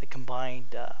rates. They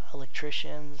combined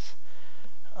electricians,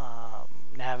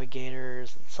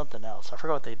 navigators, and something else. I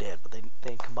forgot what they did, but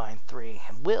they combined three.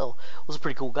 And Will was a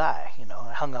pretty cool guy.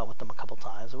 I hung out with them a couple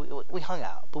times. We hung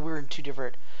out, but we were in two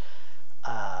different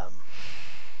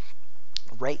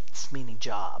rates, meaning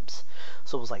jobs.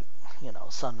 So it was like,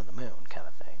 sun and the moon kind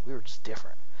of thing. We were just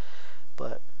different.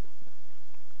 But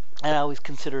and I always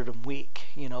considered him weak,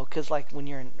 because like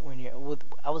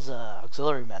I was a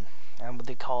auxiliary man, and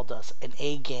they called us an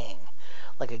A gang,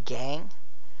 like a gang,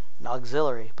 an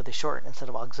auxiliary, but they shortened, instead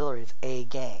of auxiliary, it's A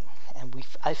gang, and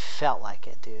I felt like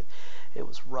it, dude. It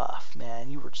was rough,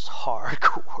 man. You were just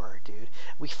hardcore, dude.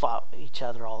 We fought each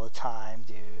other all the time,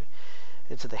 dude.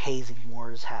 Until the hazing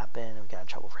wars happened, and we got in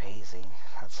trouble for hazing.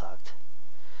 That sucked.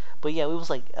 But yeah, it was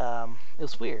like, it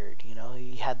was weird,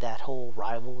 You had that whole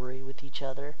rivalry with each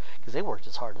other, because they worked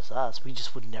as hard as us. We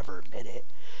just would never admit it.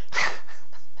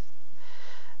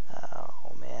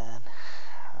 Oh, man.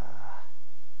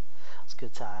 It was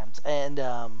good times. And,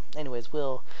 anyways, we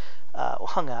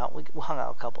hung out. We hung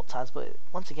out a couple of times, but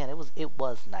once again, it was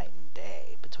night and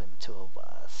day between the two of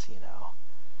us,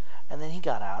 And then he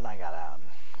got out, and I got out, and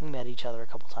we met each other a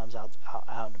couple times out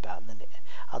and about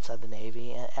outside the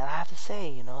Navy, and I have to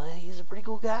say, he's a pretty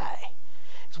cool guy.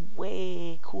 He's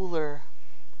way cooler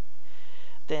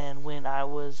than when I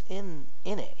was in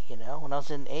it. When I was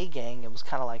in A gang, it was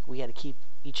kind of like we had to keep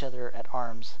each other at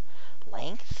arm's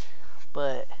length,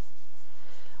 but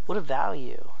what a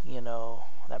value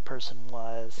that person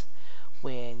was.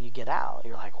 When you get out,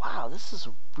 you're like, wow, this is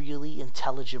a really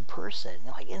intelligent person.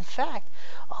 Like, in fact,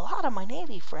 a lot of my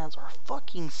Navy friends are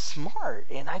fucking smart,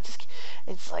 and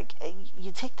it's like,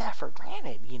 you take that for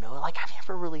granted, Like, I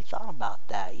never really thought about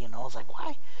that, I was like,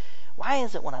 why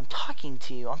is it when I'm talking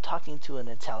to you, I'm talking to an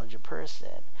intelligent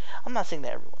person? I'm not saying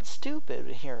that everyone's stupid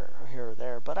here or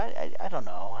there, but I don't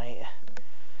know.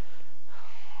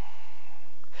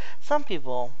 Some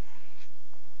people,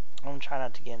 I'm trying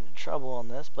not to get into trouble on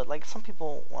this, but like some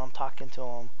people, when I'm talking to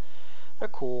them, they're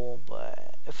cool,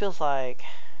 but it feels like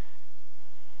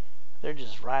they're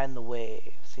just riding the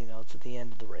waves. It's at the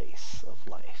end of the race of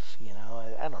life.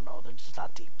 I don't know. They're just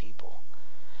not deep people.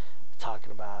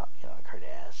 Talking about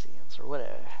Kardashians or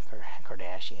whatever,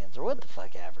 Kardashians or what the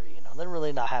fuck ever. They're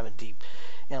really not having deep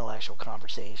intellectual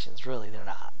conversations. Really, they're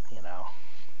not.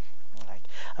 Like,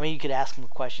 I mean, you could ask them a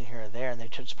question here or there, and they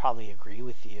just probably agree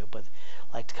with you, but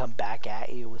like to come back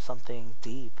at you with something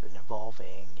deep and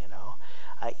involving,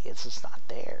 it's just not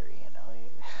there,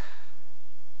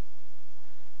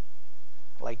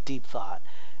 Like deep thought.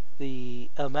 The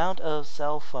amount of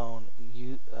cell phone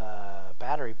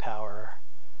battery power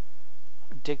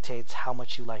dictates how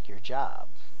much you like your job.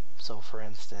 So, for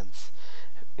instance,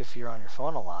 if you're on your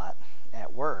phone a lot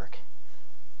at work,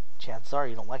 chances are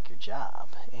you don't like your job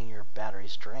and your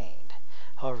battery's drained.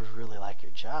 However, you really like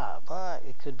your job, but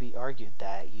it could be argued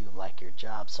that you like your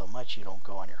job so much you don't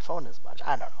go on your phone as much.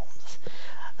 I don't know.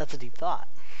 That's a deep thought.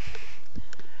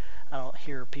 I don't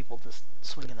hear people just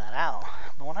swinging that out.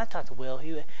 But when I talk to Will,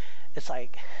 it's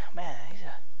like, man, he's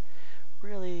a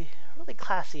really, really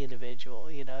classy individual,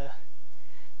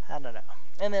 I don't know.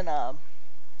 And then I'm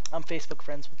Facebook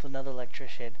friends with another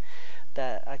electrician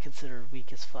that I consider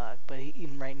weak as fuck. But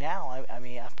even right now, I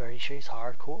mean, I'm pretty sure he's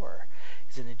hardcore.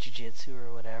 He's into jiu-jitsu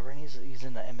or whatever, and he's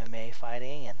into MMA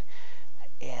fighting,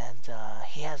 and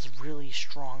he has really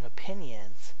strong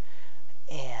opinions,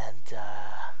 and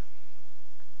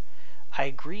I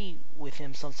agree with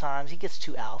him sometimes. He gets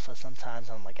too alpha sometimes,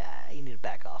 and I'm like, you need to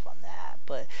back off on that.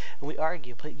 But we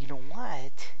argue, but you know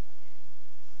what?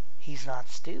 He's not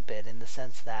stupid in the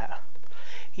sense that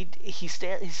he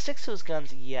sticks to his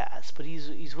guns, yes, but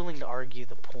he's willing to argue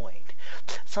the point.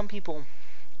 Some people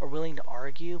are willing to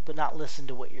argue, but not listen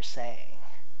to what you're saying.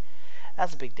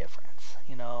 That's a big difference.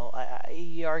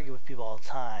 You argue with people all the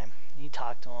time. and you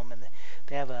talk to them, and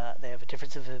they have a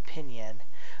difference of opinion,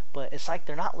 but it's like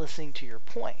they're not listening to your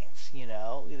points.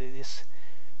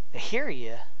 They hear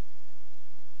you.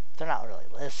 They're not really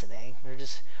listening. They're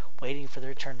just waiting for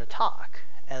their turn to talk,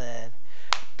 and then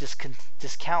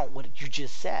discount what you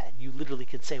just said. You literally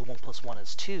could say 1 + 1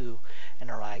 is 2, and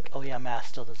they're like, oh yeah, math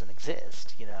still doesn't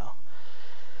exist.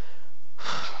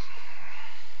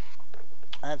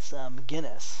 That's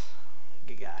McGinnis.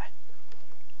 Good guy.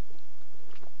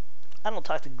 I don't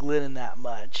talk to Glennon that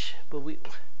much, but we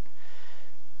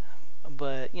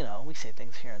say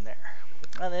things here and there.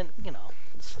 And then,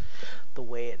 it's the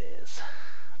way it is.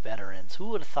 Veterans. Who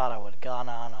would have thought I would have gone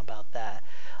on about that?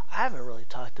 I haven't really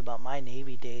talked about my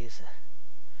Navy days.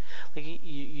 Like,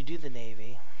 you do the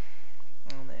Navy,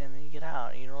 and then you get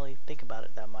out, and you don't really think about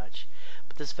it that much.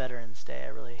 But this Veterans Day, I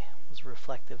really was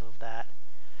reflective of that.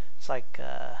 It's like,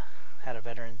 had a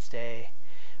Veterans Day,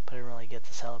 but I didn't really get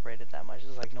to celebrate it that much.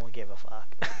 It's like no one gave a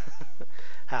fuck.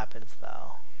 Happens,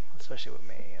 though. Especially with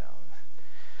me,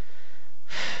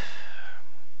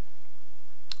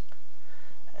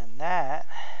 And that...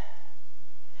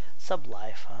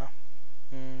 Sublife, huh?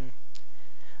 I'm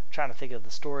trying to think of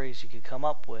the stories you could come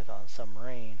up with on a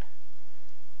submarine.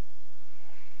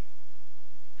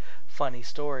 Funny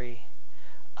story.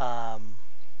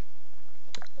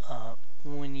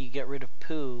 When you get rid of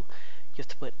poo, you have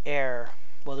to put air.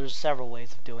 Well, there's several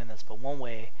ways of doing this, but one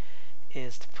way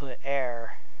is to put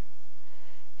air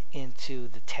into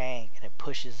the tank, and it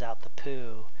pushes out the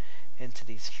poo into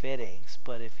these fittings.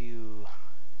 But if you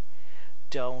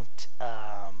don't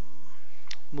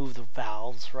move the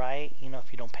valves right,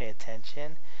 if you don't pay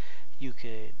attention, you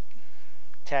could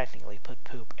technically put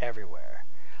poop everywhere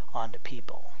onto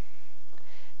people.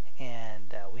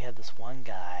 And we had this one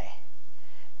guy.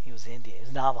 He was Indian. He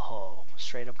was Navajo,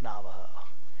 straight up Navajo.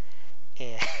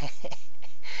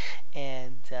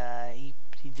 And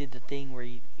he did the thing where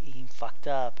he fucked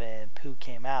up and poo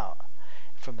came out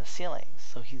from the ceilings.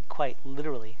 So he quite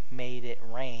literally made it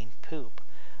rain poop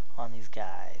on these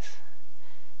guys.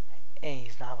 And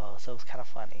he's Navajo, so it was kind of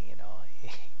funny, He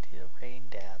did a rain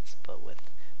dance, but with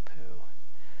poo.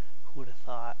 Who would have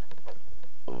thought?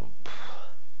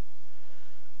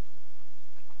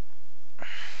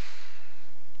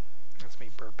 That's me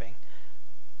burping.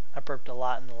 I burped a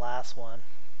lot in the last one.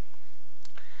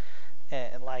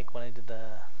 And like when I did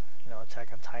the,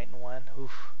 Attack on Titan one,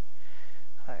 oof.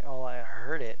 I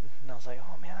heard it, and I was like,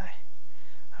 oh man,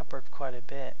 I burped quite a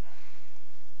bit.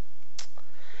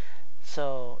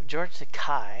 So, George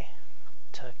Takei,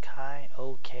 George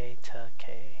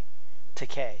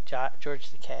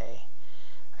Takei,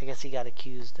 I guess he got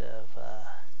accused of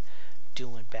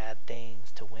doing bad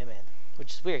things to women,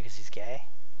 which is weird because he's gay.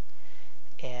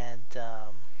 And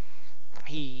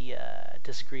he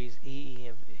disagrees.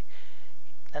 He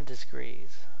not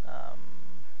disagrees.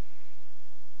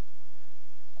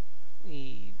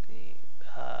 He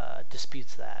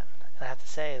disputes that. And I have to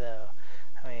say, though,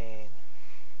 I mean,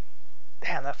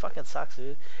 damn, that fucking sucks,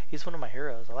 dude. He's one of my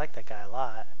heroes. I like that guy a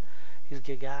lot. He's a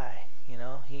good guy.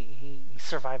 He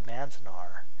survived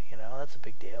Manzanar. That's a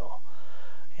big deal.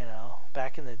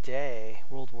 Back in the day,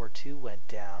 World War II went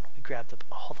down. We grabbed up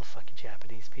all the fucking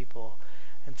Japanese people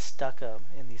and stuck them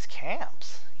in these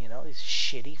camps. These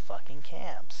shitty fucking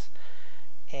camps.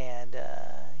 And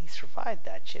he survived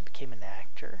that shit. Became an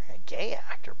actor, a gay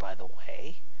actor, by the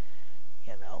way.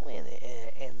 And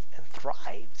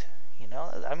thrived.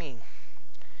 I mean,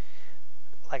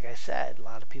 like I said, a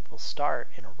lot of people start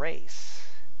in a race.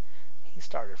 He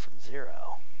started from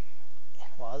 0.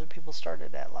 While other people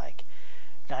started at like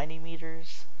 90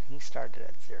 meters, he started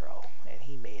at 0, and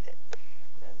he made it.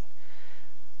 And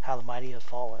how the mighty have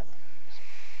fallen.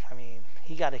 I mean,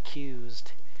 he got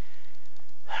accused.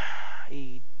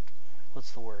 He,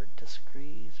 what's the word?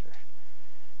 Disagrees, or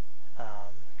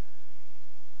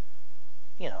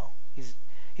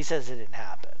he says it didn't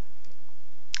happen.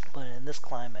 But in this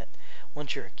climate,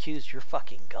 once you're accused, you're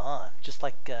fucking gone. Just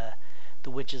like the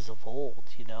witches of old,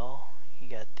 You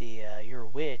got you're a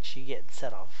witch, you get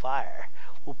set on fire.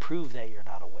 We'll prove that you're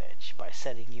not a witch by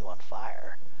setting you on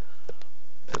fire.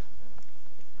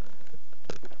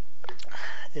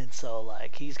 And so,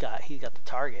 like, he's got the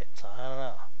target, so I don't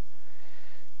know.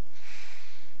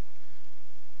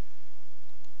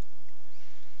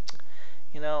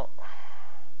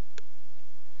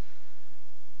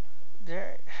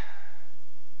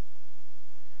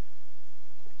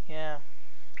 Yeah.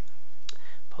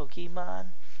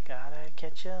 Pokemon, gotta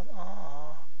catch 'em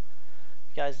all.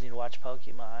 You guys need to watch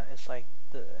Pokemon. It's like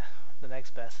the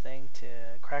next best thing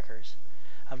to crackers.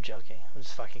 I'm joking. I'm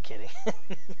just fucking kidding.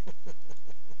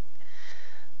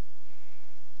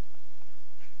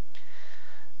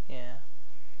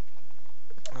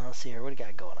 let's see here. What do we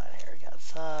got going on here? We got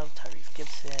Sub, Tyrese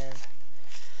Gibson,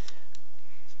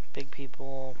 Big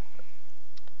People,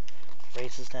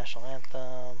 Racist National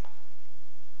Anthem,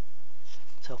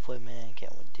 Self Women,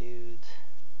 Getting with Dudes,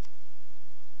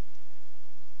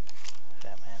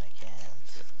 Fat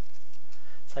Mannequins.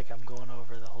 It's like I'm going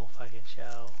over the whole fucking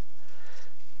show,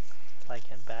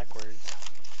 like in backwards.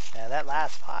 Yeah, that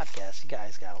last podcast, you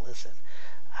guys gotta listen.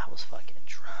 I was fucking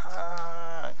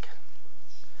drunk.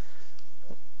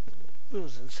 It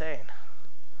was insane.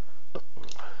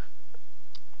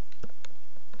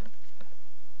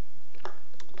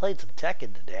 Played some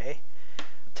Tekken today.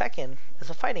 Tekken is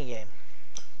a fighting game.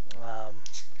 It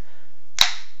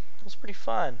was pretty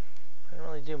fun. I didn't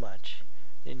really do much.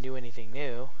 Didn't do anything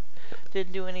new.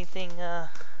 Didn't do anything,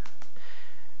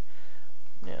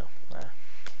 new.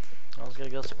 I was gonna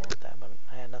go somewhere with that, but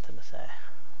I had nothing to say.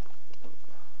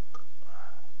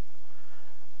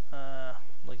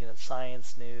 Looking at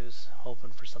science news,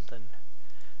 hoping for something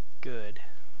good.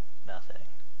 Nothing,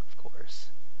 of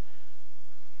course.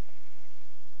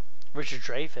 Richard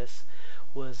Dreyfuss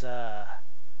was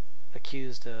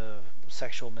accused of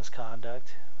sexual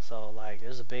misconduct. So, like,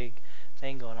 there's a big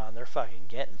thing going on. They're fucking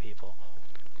getting people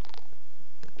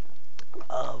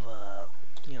of,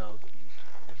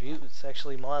 if you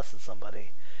sexually molested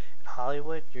somebody in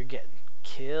Hollywood, you're getting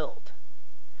killed.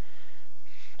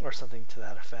 Or something to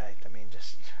that effect. I mean,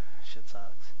 just shit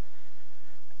sucks.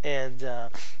 And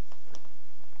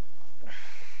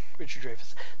Richard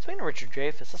Dreyfuss. Speaking of Richard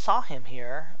Dreyfuss, I saw him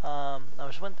here. I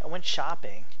went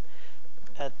shopping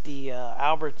at the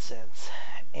Albertsons,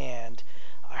 and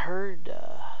I heard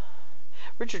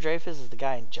Richard Dreyfuss is the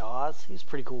guy in Jaws. He's a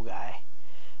pretty cool guy.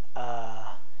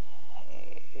 I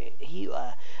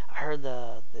heard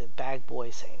the bag boy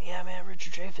saying, "Yeah, man,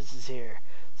 Richard Dreyfuss is here."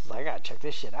 So I was like, I gotta check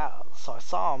this shit out. So I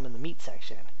saw him in the meat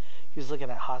section. He was looking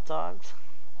at hot dogs,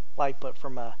 but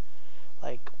from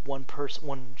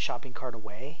one shopping cart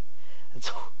away. And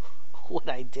so what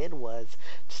I did was,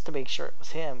 just to make sure it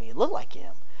was him, he looked like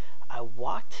him, I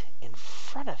walked in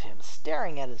front of him,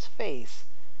 staring at his face,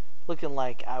 looking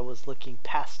like I was looking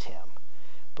past him.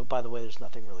 But by the way, there's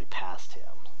nothing really past him.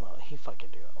 Well, he fucking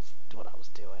knew what I was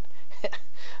doing.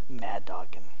 Mad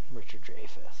Dog and Richard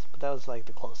Dreyfuss. But that was like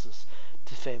the closest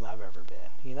to fame I've ever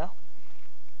been, you know?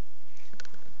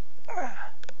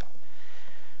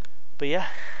 But yeah,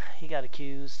 he got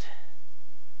accused.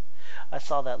 I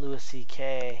saw that Louis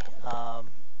C.K.,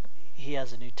 he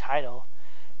has a new title.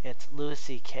 It's Louis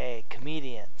C.K.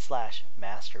 Comedian /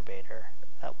 Masturbator.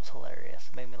 That was hilarious.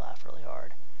 It made me laugh really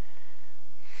hard.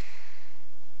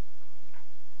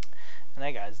 And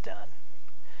that guy's done.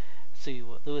 So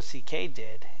what Louis C.K.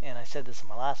 did, and I said this in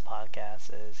my last podcast,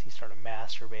 is he started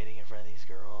masturbating in front of these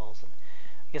girls. And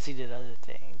I guess he did other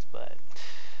things, but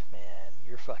man,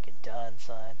 you're fucking done,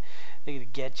 son. They're gonna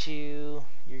get you.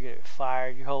 You're gonna get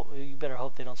fired. You better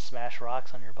hope they don't smash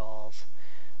rocks on your balls.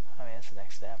 I mean, that's the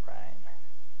next step, right?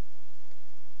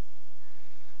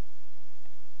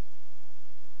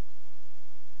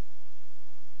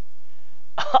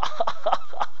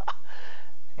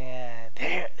 And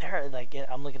they're like,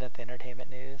 I'm looking at the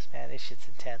entertainment news, man, this shit's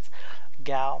intense.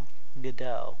 Gal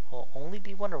Gadot will only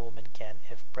be Wonder Woman again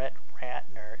if Brett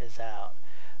Ratner is out.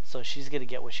 So she's gonna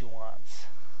get what she wants.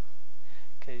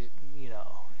 Cause,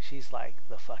 she's like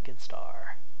the fucking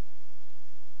star.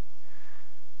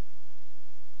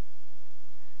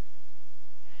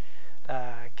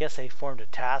 I guess they formed a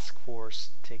task force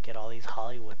to get all these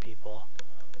Hollywood people.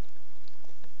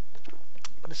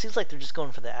 But it seems like they're just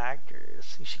going for the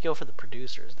actors. You should go for the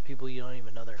producers, the people you don't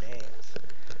even know their names.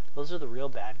 Those are the real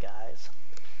bad guys.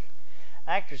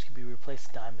 Actors could be replaced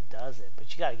a dime a dozen,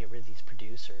 but you gotta get rid of these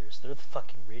producers. They're the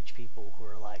fucking rich people who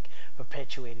are like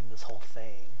perpetuating this whole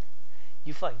thing.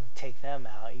 You fucking take them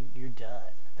out, you're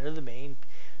done. They're the main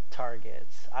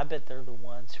targets. I bet they're the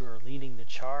ones who are leading the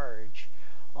charge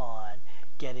on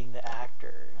getting the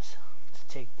actors to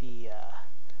take the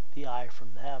eye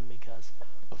from them, because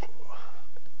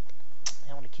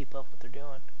they want to keep up what they're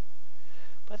doing.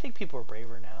 But I think people are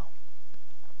braver now.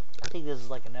 I think this is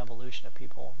like an evolution of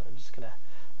people.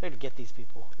 They're gonna get these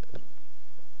people.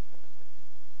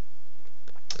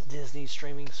 Disney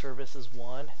streaming service is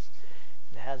one.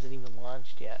 It hasn't even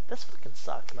launched yet. This fucking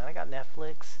sucks, man. I got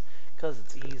Netflix because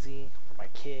it's easy for my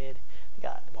kid. They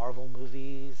got Marvel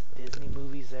movies, Disney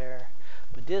movies there.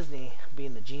 But Disney,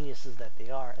 being the geniuses that they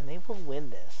are, and they will win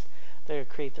this, they're going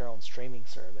to create their own streaming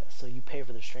service. So you pay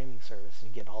for their streaming service and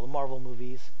you get all the Marvel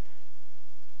movies,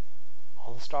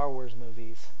 all the Star Wars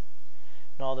movies,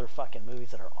 and all their fucking movies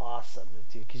that are awesome,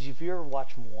 dude. Because if you ever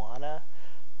watch Moana,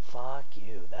 fuck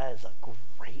you. That is a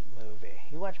great movie.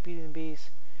 You watch Beauty and the Beast?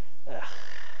 Ugh.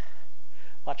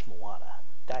 Watch Moana.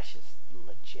 That's just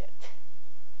legit.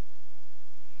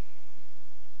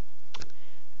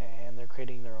 And they're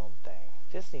creating their own thing.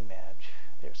 Disney, man,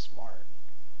 they're smart.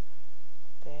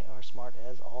 They are smart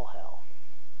as all hell.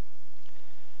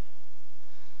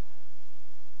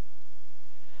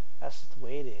 That's the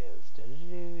way it is.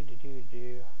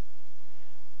 Do-do-do-do-do-do.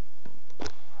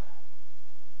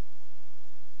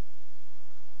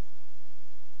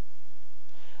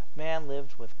 Man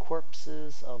lived with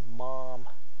corpses of mom,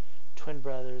 twin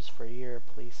brothers for a year,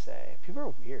 police say. People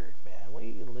are weird, man. Why do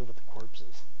you live with the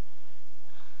corpses?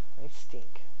 They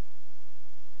stink.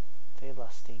 They la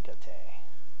stinkate.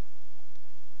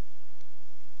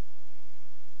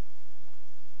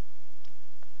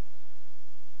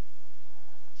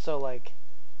 So, like,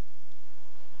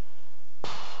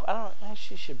 I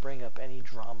actually should bring up any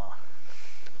drama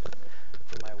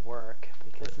for my work,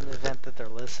 because in the event that they're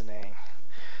listening,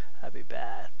 that'd be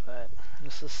bad. But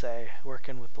let's just say,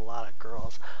 working with a lot of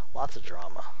girls, lots of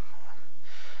drama.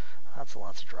 Lots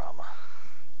of drama.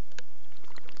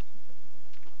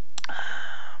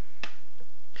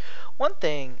 One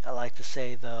thing I like to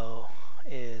say, though,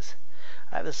 is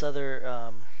I have this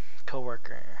other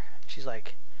coworker. She's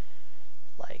like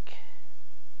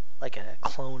a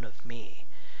clone of me.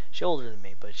 She's older than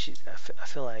me, but I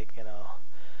feel like,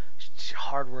 she's a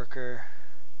hard worker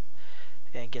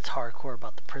and gets hardcore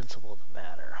about the principle of the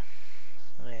matter.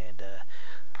 And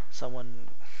someone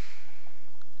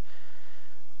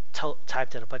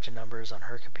typed in a bunch of numbers on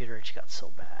her computer, and she got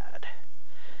so mad.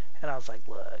 And I was like,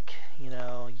 look, you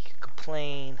can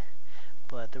complain,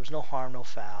 but there was no harm, no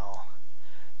foul.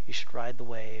 You should ride the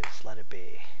waves, let it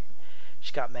be.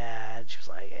 She got mad. She was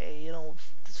like, hey,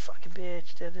 this fucking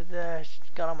bitch, da-da-da. She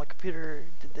got on my computer,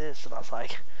 did this. And I was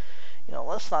like,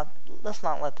 let's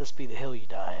not let this be the hill you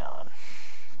die on.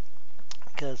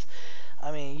 Because,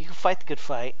 you can fight the good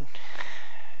fight.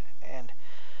 And,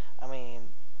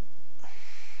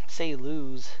 say you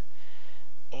lose,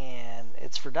 and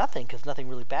it's for nothing because nothing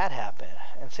really bad happened.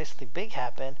 And say something big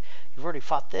happened, you've already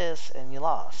fought this and you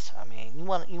lost. You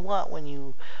want when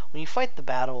you fight the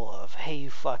battle of, hey, you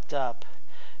fucked up,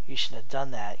 you shouldn't have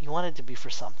done that. You want it to be for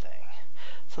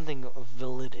something of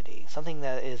validity, something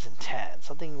that is intense,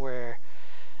 something where,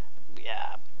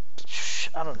 yeah,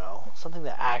 I don't know, something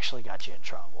that actually got you in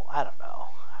trouble. I don't know.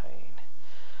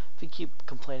 If you keep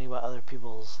complaining about other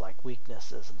people's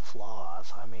weaknesses and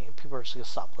flaws, people are just gonna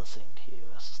stop listening to you.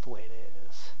 That's just the way it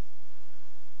is.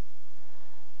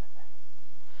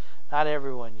 Not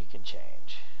everyone you can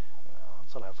change.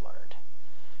 That's what I've learned.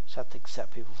 You just have to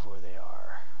accept people for who they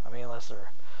are. Unless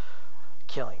they're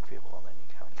killing people, and then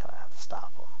you kind of have to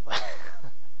stop them. But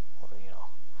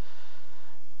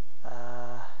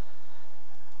I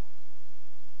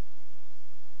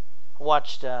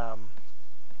watched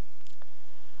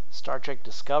Star Trek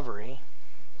Discovery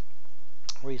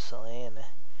recently, and that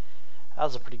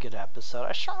was a pretty good episode.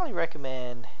 I strongly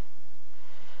recommend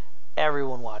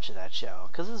everyone watching that show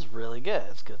because it's really good.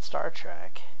 It's good Star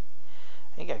Trek.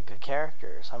 And you got good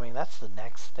characters. That's the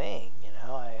next thing.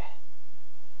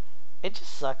 It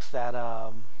just sucks that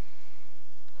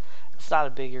it's not a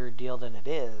bigger deal than it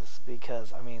is,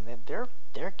 because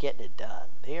they're getting it done.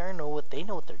 They know what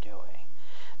they're doing.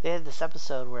 They had this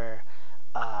episode where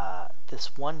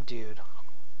this one dude,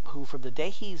 who from the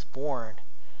day he's born,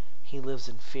 he lives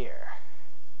in fear.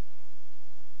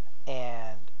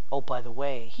 And oh, by the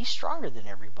way, he's stronger than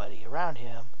everybody around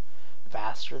him,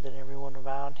 faster than everyone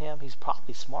around him. He's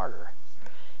probably smarter.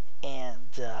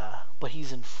 And but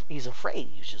he's afraid.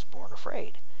 He's just born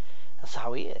afraid. That's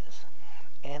how he is.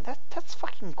 And that's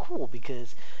fucking cool,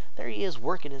 because there he is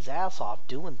working his ass off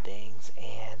doing things,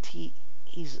 and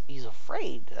he's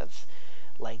afraid. That's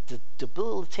like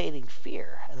debilitating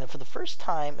fear. And then for the first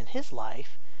time in his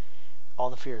life, all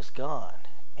the fear is gone,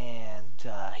 and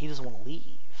he doesn't want to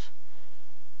leave.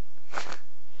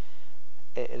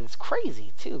 It's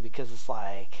crazy too, because it's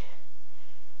like,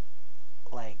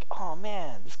 oh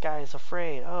man, this guy is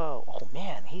afraid. Oh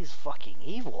man, he's fucking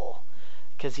evil,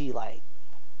 because he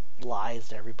lies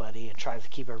to everybody and tries to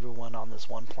keep everyone on this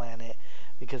one planet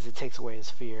because it takes away his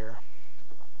fear.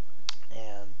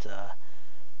 And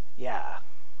yeah,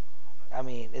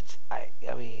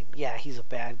 yeah, he's a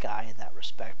bad guy in that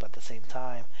respect, but at the same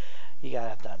time, you gotta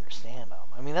have to understand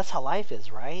him. That's how life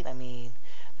is, right?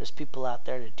 There's people out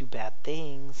there that do bad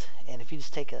things, and if you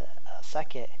just take a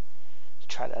second to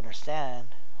try to understand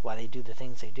why they do the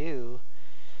things they do,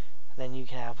 then you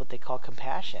can have what they call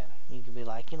compassion. You can be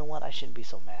like, you know what, I shouldn't be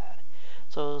so mad.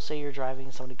 So say you're driving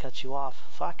and somebody cuts you off.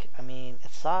 Fuck,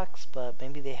 it sucks, but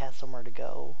maybe they had somewhere to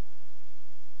go.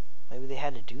 Maybe they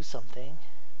had to do something.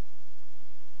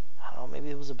 I don't know, maybe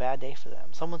it was a bad day for them.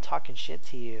 Someone talking shit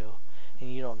to you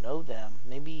and you don't know them.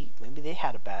 Maybe they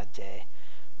had a bad day.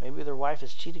 Maybe their wife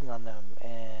is cheating on them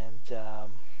and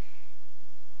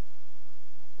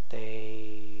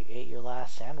they ate your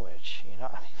last sandwich. You know,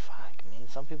 I mean, fuck. I mean,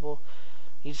 some people,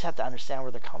 you just have to understand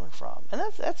where they're coming from, and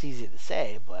that's easy to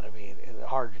say, but I mean, it's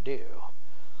hard to do.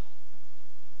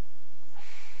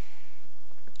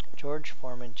 George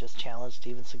Foreman just challenged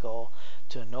Steven Seagal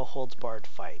to a no-holds-barred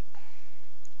fight.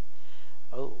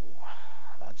 Oh,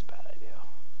 that's a bad idea.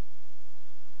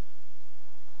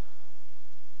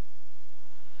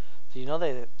 Do you know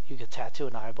that you could tattoo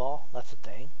an eyeball? That's a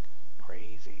thing.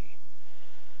 Crazy.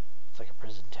 It's like a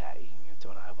prison tat you can give to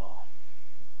an eyeball.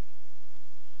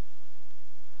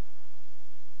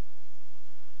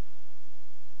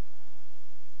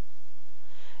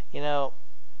 You know,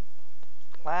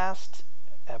 last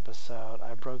episode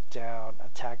I broke down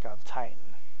Attack on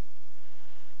Titan.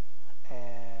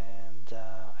 And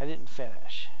I didn't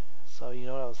finish. So you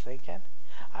know what I was thinking?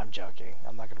 I'm joking.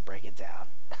 I'm not going to break it down.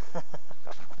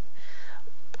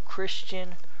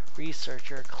 Christian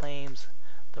researcher claims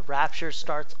the rapture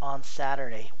starts on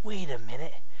Saturday. Wait a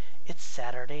minute. It's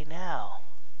Saturday now.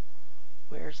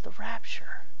 Where's the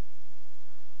rapture?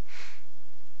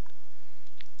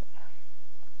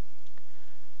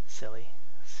 Silly.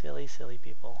 Silly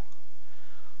people.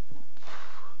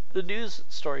 The news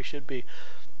story should be,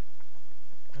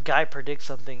 guy predicts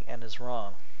something and is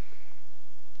wrong.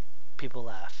 People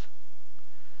laugh.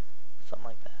 Something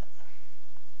like that.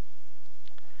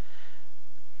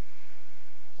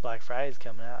 Black Friday's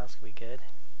coming out. That's going to be good.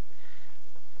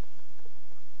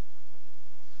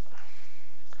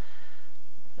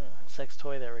 Sex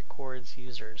toy that records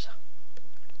users.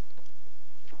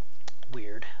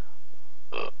 Weird.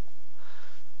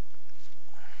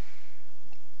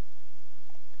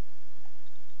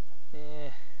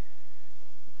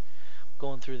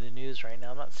 Going through the news right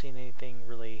now, I'm not seeing anything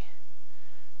really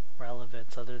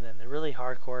relevant other than they're really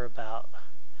hardcore about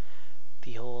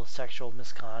the whole sexual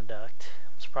misconduct.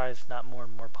 I'm surprised not more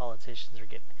and more politicians are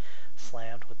getting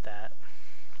slammed with that.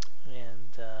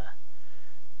 And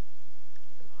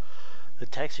the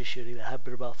Texas shooting that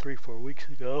happened about 3-4 weeks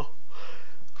ago.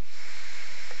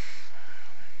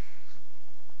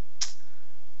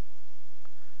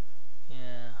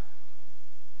 Yeah.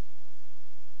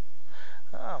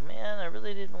 Oh man, I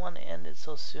really didn't want to end it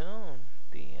so soon.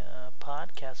 The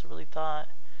podcast. I really thought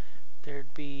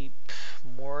there'd be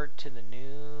more to the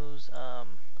news,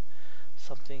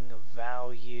 something of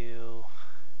value.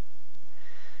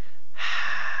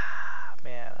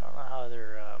 Man, I don't know how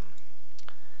other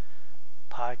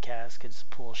podcasts could just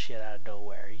pull shit out of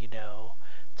nowhere, you know,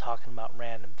 talking about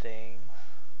random things.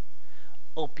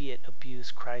 Opiate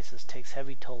abuse crisis takes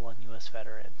heavy toll on U.S.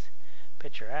 veterans.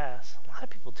 Bet your ass. A lot of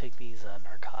people take these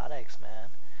narcotics, man.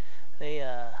 They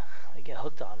get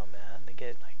hooked on them, man. They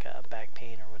get like back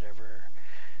pain or whatever,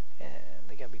 and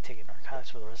they gotta be taking narcotics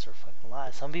for the rest of their fucking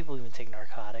lives. Some people even take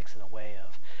narcotics in a way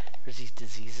of there's these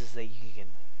diseases that you can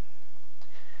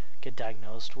get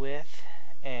diagnosed with,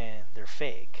 and they're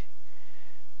fake.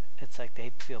 It's like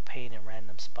they feel pain in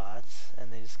random spots,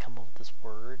 and they just come up with this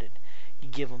word, and you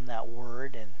give them that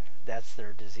word, and that's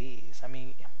their disease. I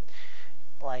mean,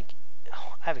 like, I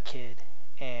have a kid,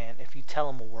 and if you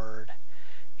tell him a word,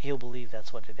 he'll believe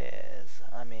that's what it is.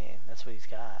 I mean, that's what he's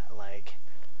got. Like,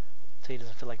 so he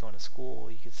doesn't feel like going to school.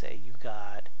 You could say, you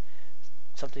got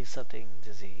something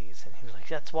disease, and he was like,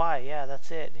 that's why, yeah,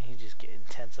 that's it, and he just get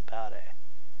intense about it.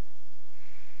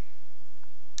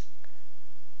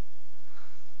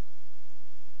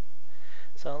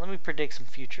 So let me predict some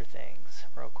future things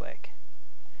real quick.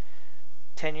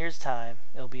 10 years time,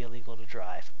 it'll be illegal to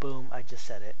drive. Boom, I just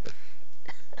said it.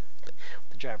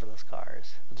 The driverless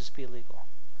cars, it'll just be illegal.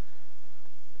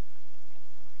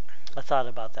 I thought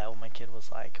about that when my kid was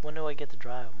like, when do I get to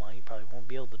drive? Mom, you probably won't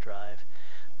be able to drive.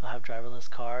 I'll have driverless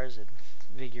cars and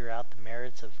figure out the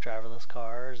merits of driverless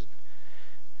cars,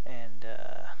 and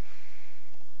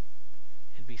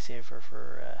it'd be safer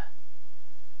for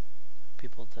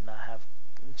people to not have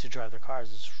to drive their cars.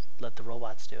 Just let the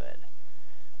robots do it.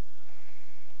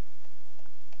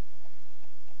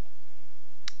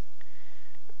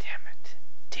 Damn it.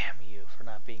 Damn you for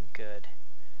not being good.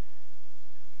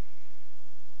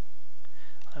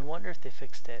 I wonder if they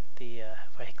fixed it.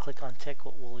 If I click on tick,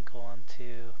 what will it go on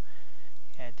to?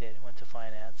 Yeah, it did. It went to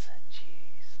finance.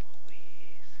 Jeez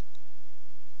Louise.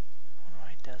 I wonder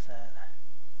why it does that.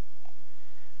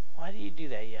 Why do you do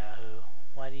that, Yahoo?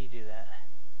 Why do you do that?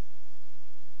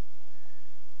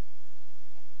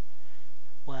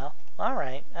 Well,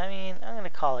 alright. I mean, I'm going to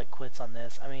call it quits on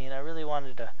this. I mean, I really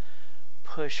wanted to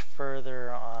push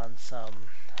further on some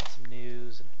some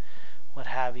news and what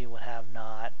have you, what have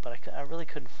not. But I really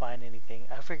couldn't find anything.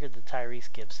 I figured the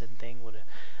Tyrese Gibson thing would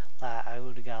have, I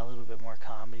would have got a little bit more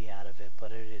comedy out of it,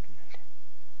 but it didn't.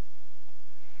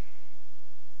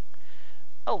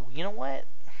 Oh, you know what?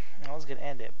 I was gonna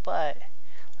end it, but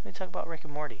let me talk about Rick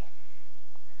and Morty.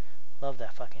 Love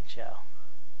that fucking show.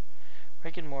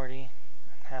 Rick and Morty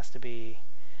has to be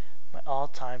my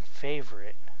all-time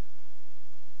favorite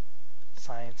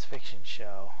science fiction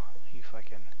show. You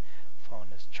fucking phone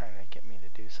is trying to get me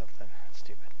to do something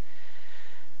stupid.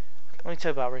 Let me tell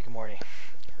you about Rick and Morty.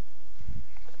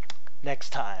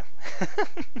 Next time. I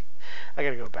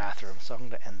gotta go to the bathroom, so I'm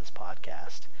gonna end this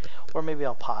podcast. Or maybe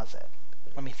I'll pause it.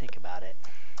 Let me think about it.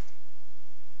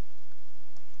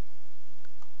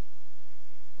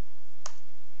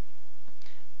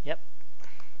 Yep.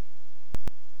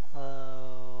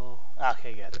 Oh,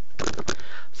 okay, good.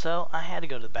 So I had to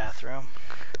go to the bathroom,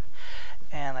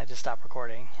 and I just stopped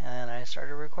recording, and I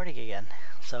started recording again.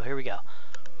 So here we go.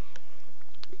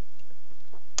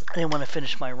 I didn't want to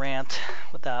finish my rant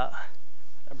without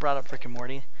I brought up Rick and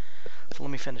Morty, so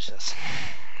let me finish this.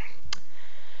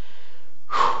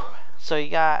 So you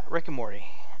got Rick and Morty,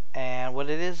 and what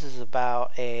it is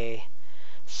about a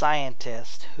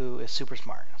scientist who is super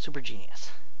smart, super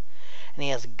genius. And he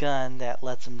has a gun that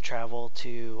lets him travel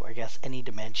to, I guess, any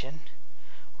dimension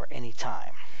or any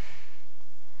time.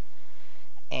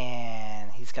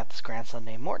 And he's got this grandson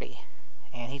named Morty.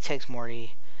 And he takes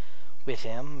Morty with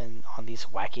him and on these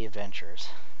wacky adventures.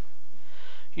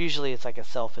 Usually it's like a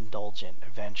self-indulgent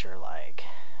adventure, like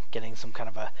getting some kind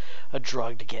of a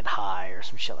drug to get high or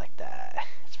some shit like that.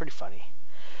 It's pretty funny.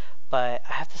 But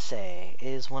I have to say, it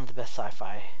is one of the best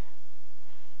sci-fi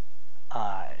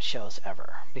shows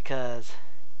ever, because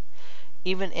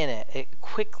even in it, it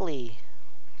quickly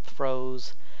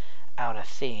throws out a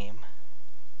theme,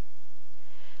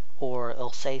 or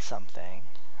it'll say something,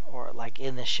 or like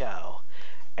in the show,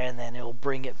 and then it'll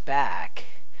bring it back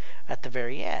at the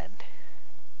very end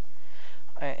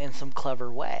in some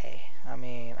clever way. I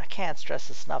mean, I can't stress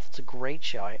this enough. It's a great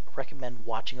show. I recommend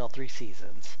watching all 3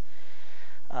 seasons.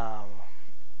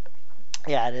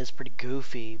 Yeah, it is pretty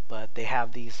goofy, but they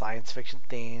have these science fiction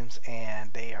themes,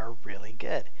 and they are really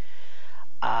good.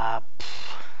 There's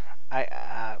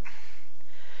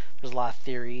a lot of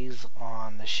theories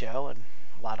on the show, and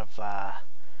a lot of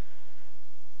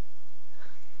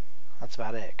that's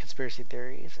about it. Conspiracy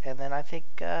theories, and then I think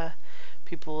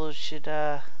people should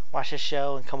watch the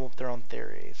show and come up with their own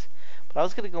theories. But I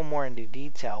was going to go more into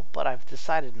detail, but I've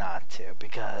decided not to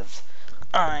because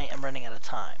I am running out of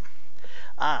time.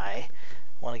 I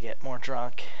want to get more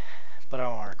drunk, but I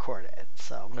don't want to record it,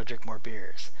 so I'm going to drink more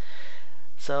beers.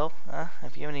 So,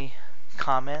 if you have any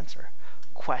comments or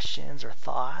questions or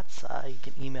thoughts, you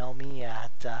can email me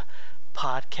at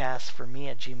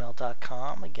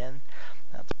podcastforme@gmail.com. Again,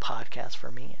 that's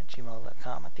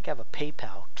podcastforme@gmail.com. I think I have a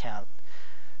PayPal account,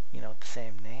 with the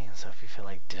same name, so if you feel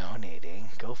like donating,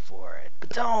 go for it. But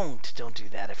don't do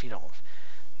that if you don't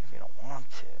want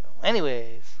to.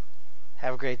 Anyways,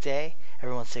 have a great day.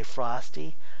 Everyone stay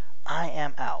frosty. I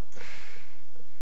am out.